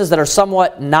more verses that are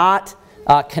somewhat not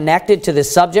connected to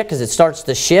this subject because it starts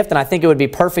to shift, and I think it would be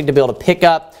perfect to be able to pick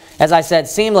up, as I said,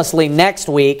 seamlessly next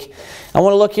week. I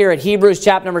want to look here at Hebrews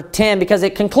chapter number 10 because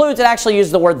it concludes, it actually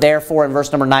uses the word therefore in verse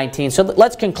number 19. So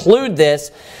let's conclude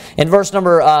this in verse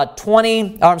number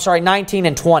 19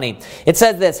 and 20. It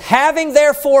says this, having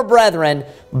therefore, brethren,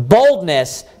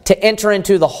 boldness to enter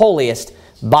into the holiest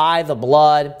by the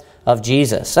blood of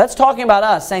Jesus. So that's talking about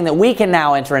us, saying that we can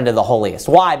now enter into the holiest.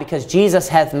 Why? Because Jesus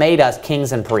hath made us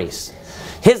kings and priests.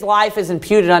 His life is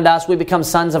imputed unto us. We become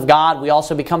sons of God. We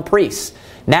also become priests.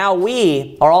 Now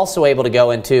we are also able to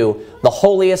go into the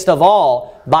holiest of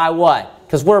all by what?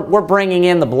 Because we're bringing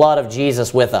in the blood of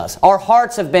Jesus with us. Our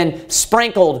hearts have been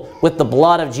sprinkled with the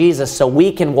blood of Jesus so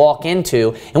we can walk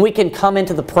into and we can come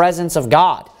into the presence of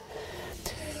God.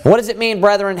 What does it mean,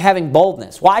 brethren, having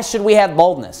boldness? Why should we have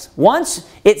boldness? Once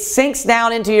it sinks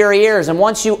down into your ears and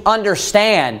once you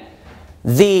understand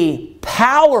the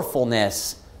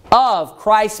powerfulness of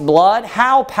Christ's blood,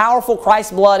 how powerful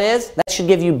Christ's blood is, that should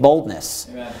give you boldness.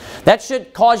 Amen. That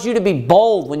should cause you to be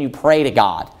bold when you pray to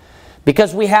God.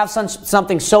 Because we have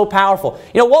something so powerful.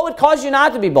 You know, what would cause you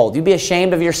not to be bold? You'd be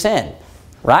ashamed of your sin.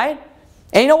 Right?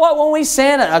 And you know what? When we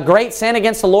sin, a great sin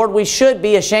against the Lord, we should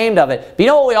be ashamed of it. But you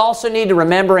know what we also need to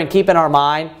remember and keep in our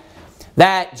mind?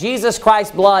 That Jesus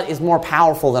Christ's blood is more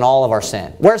powerful than all of our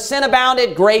sin. Where sin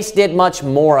abounded, grace did much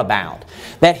more abound.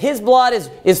 That His blood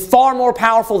is far more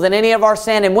powerful than any of our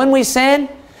sin. And when we sin,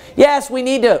 yes, we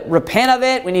need to repent of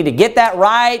it. We need to get that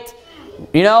right.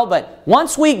 You know, but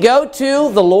once we go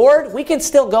to the Lord, we can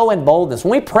still go in boldness.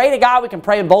 When we pray to God, we can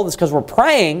pray in boldness because we're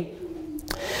praying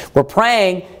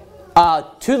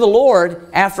to the Lord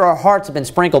after our hearts have been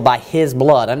sprinkled by His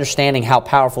blood, understanding how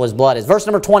powerful His blood is. Verse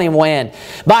number 20 and when?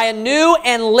 By a new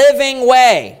and living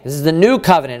way. This is the new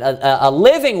covenant, a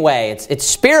living way. It's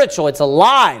spiritual, it's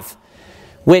alive,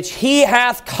 which He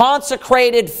hath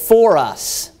consecrated for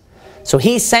us. So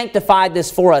He sanctified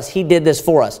this for us. He did this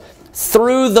for us.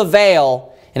 Through the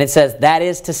veil, and it says, that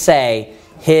is to say,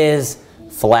 His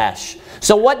flesh.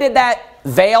 So what did that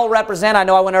veil represent? I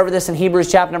know I went over this in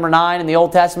Hebrews chapter number 9 in the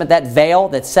Old Testament. That veil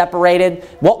that separated.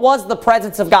 What was the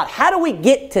presence of God? How do we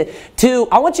get to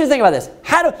I want you to think about this.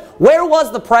 Where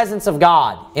was the presence of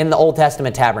God in the Old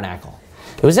Testament tabernacle?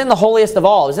 It was in the holiest of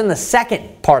all. It was in the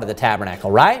second part of the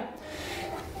tabernacle, right?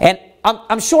 And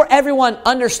I'm sure everyone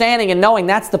understanding and knowing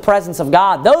that's the presence of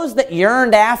God. Those that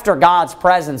yearned after God's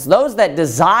presence, those that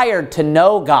desired to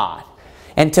know God,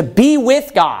 and to be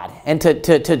with God, and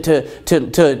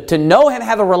to know Him,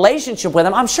 have a relationship with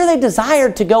Him, I'm sure they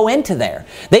desired to go into there.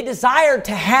 They desired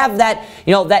to have that,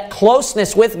 that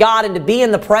closeness with God and to be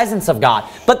in the presence of God.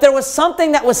 But there was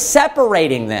something that was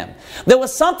separating them. There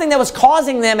was something that was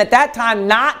causing them at that time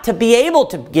not to be able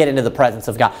to get into the presence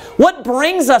of God. What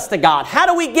brings us to God? How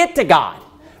do we get to God?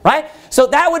 Right? So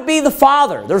that would be the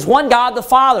Father. There's one God, the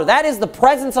Father. That is the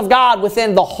presence of God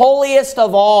within the holiest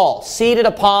of all, seated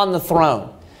upon the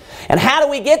throne. And how do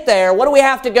we get there? What do we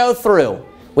have to go through?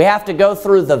 We have to go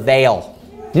through the veil.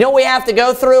 You know what we have to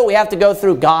go through? We have to go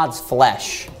through God's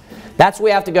flesh. That's what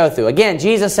we have to go through. Again,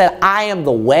 Jesus said, I am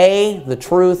the way, the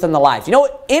truth, and the life. You know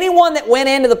what? Anyone that went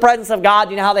into the presence of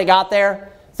God, you know how they got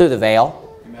there? Through the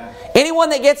veil. Amen. Anyone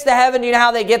that gets to heaven, do you know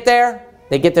how they get there?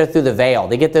 They get there through the veil.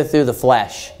 They get there through the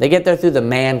flesh. They get there through the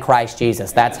man Christ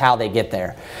Jesus. That's how they get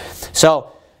there.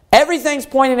 So everything's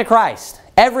pointing to Christ.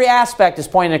 Every aspect is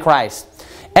pointing to Christ.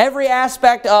 Every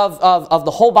aspect of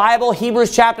the whole Bible,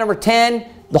 Hebrews chapter number 10,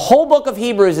 the whole book of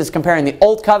Hebrews is comparing the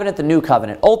Old Covenant, the New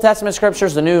Covenant. Old Testament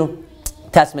Scriptures, the New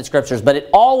Testament Scriptures. But it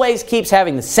always keeps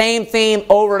having the same theme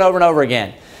over and over and over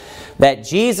again. That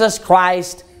Jesus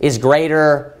Christ is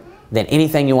greater than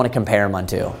anything you want to compare Him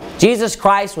unto. Jesus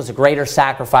Christ was a greater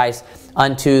sacrifice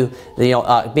unto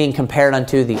being compared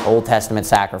unto the Old Testament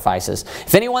sacrifices.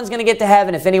 If anyone's going to get to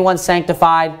heaven, if anyone's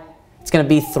sanctified, it's going to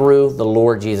be through the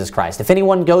Lord Jesus Christ. If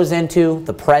anyone goes into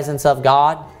the presence of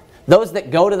God, those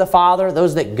that go to the Father,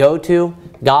 those that go to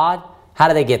God, how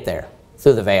do they get there?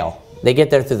 Through the veil. They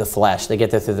get there through the flesh. They get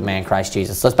there through the man Christ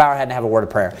Jesus. Let's bow our head and have a word of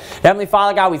prayer. Heavenly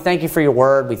Father, God, we thank You for Your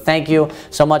word. We thank You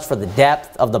so much for the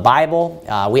depth of the Bible.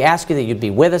 We ask You that You'd be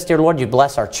with us, dear Lord. You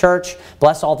bless our church.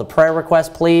 Bless all the prayer requests,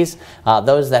 please.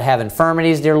 Those that have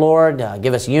infirmities, dear Lord,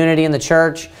 give us unity in the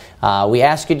church. We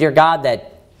ask You, dear God,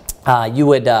 that You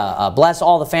would bless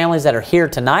all the families that are here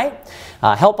tonight.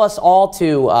 Help us all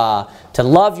to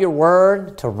love Your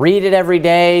word, to read it every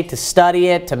day, to study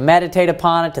it, to meditate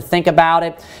upon it, to think about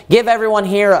it. Give everyone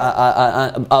here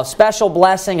a special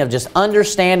blessing of just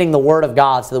understanding the Word of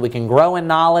God so that we can grow in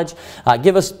knowledge.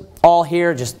 Give us all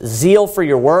here just zeal for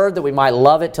Your word, that we might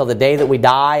love it till the day that we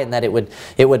die, and that it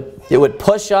would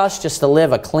push us just to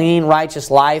live a clean, righteous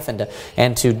life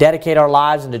and to dedicate our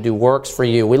lives and to do works for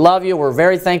You. We love You. We're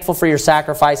very thankful for Your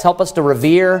sacrifice. Help us to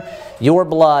revere Your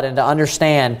blood and to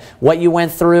understand what You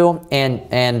went through and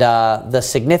the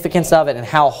significance of it and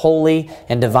how holy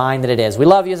and divine that it is. We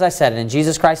love You, as I said, and in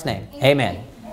Jesus Christ's name, amen.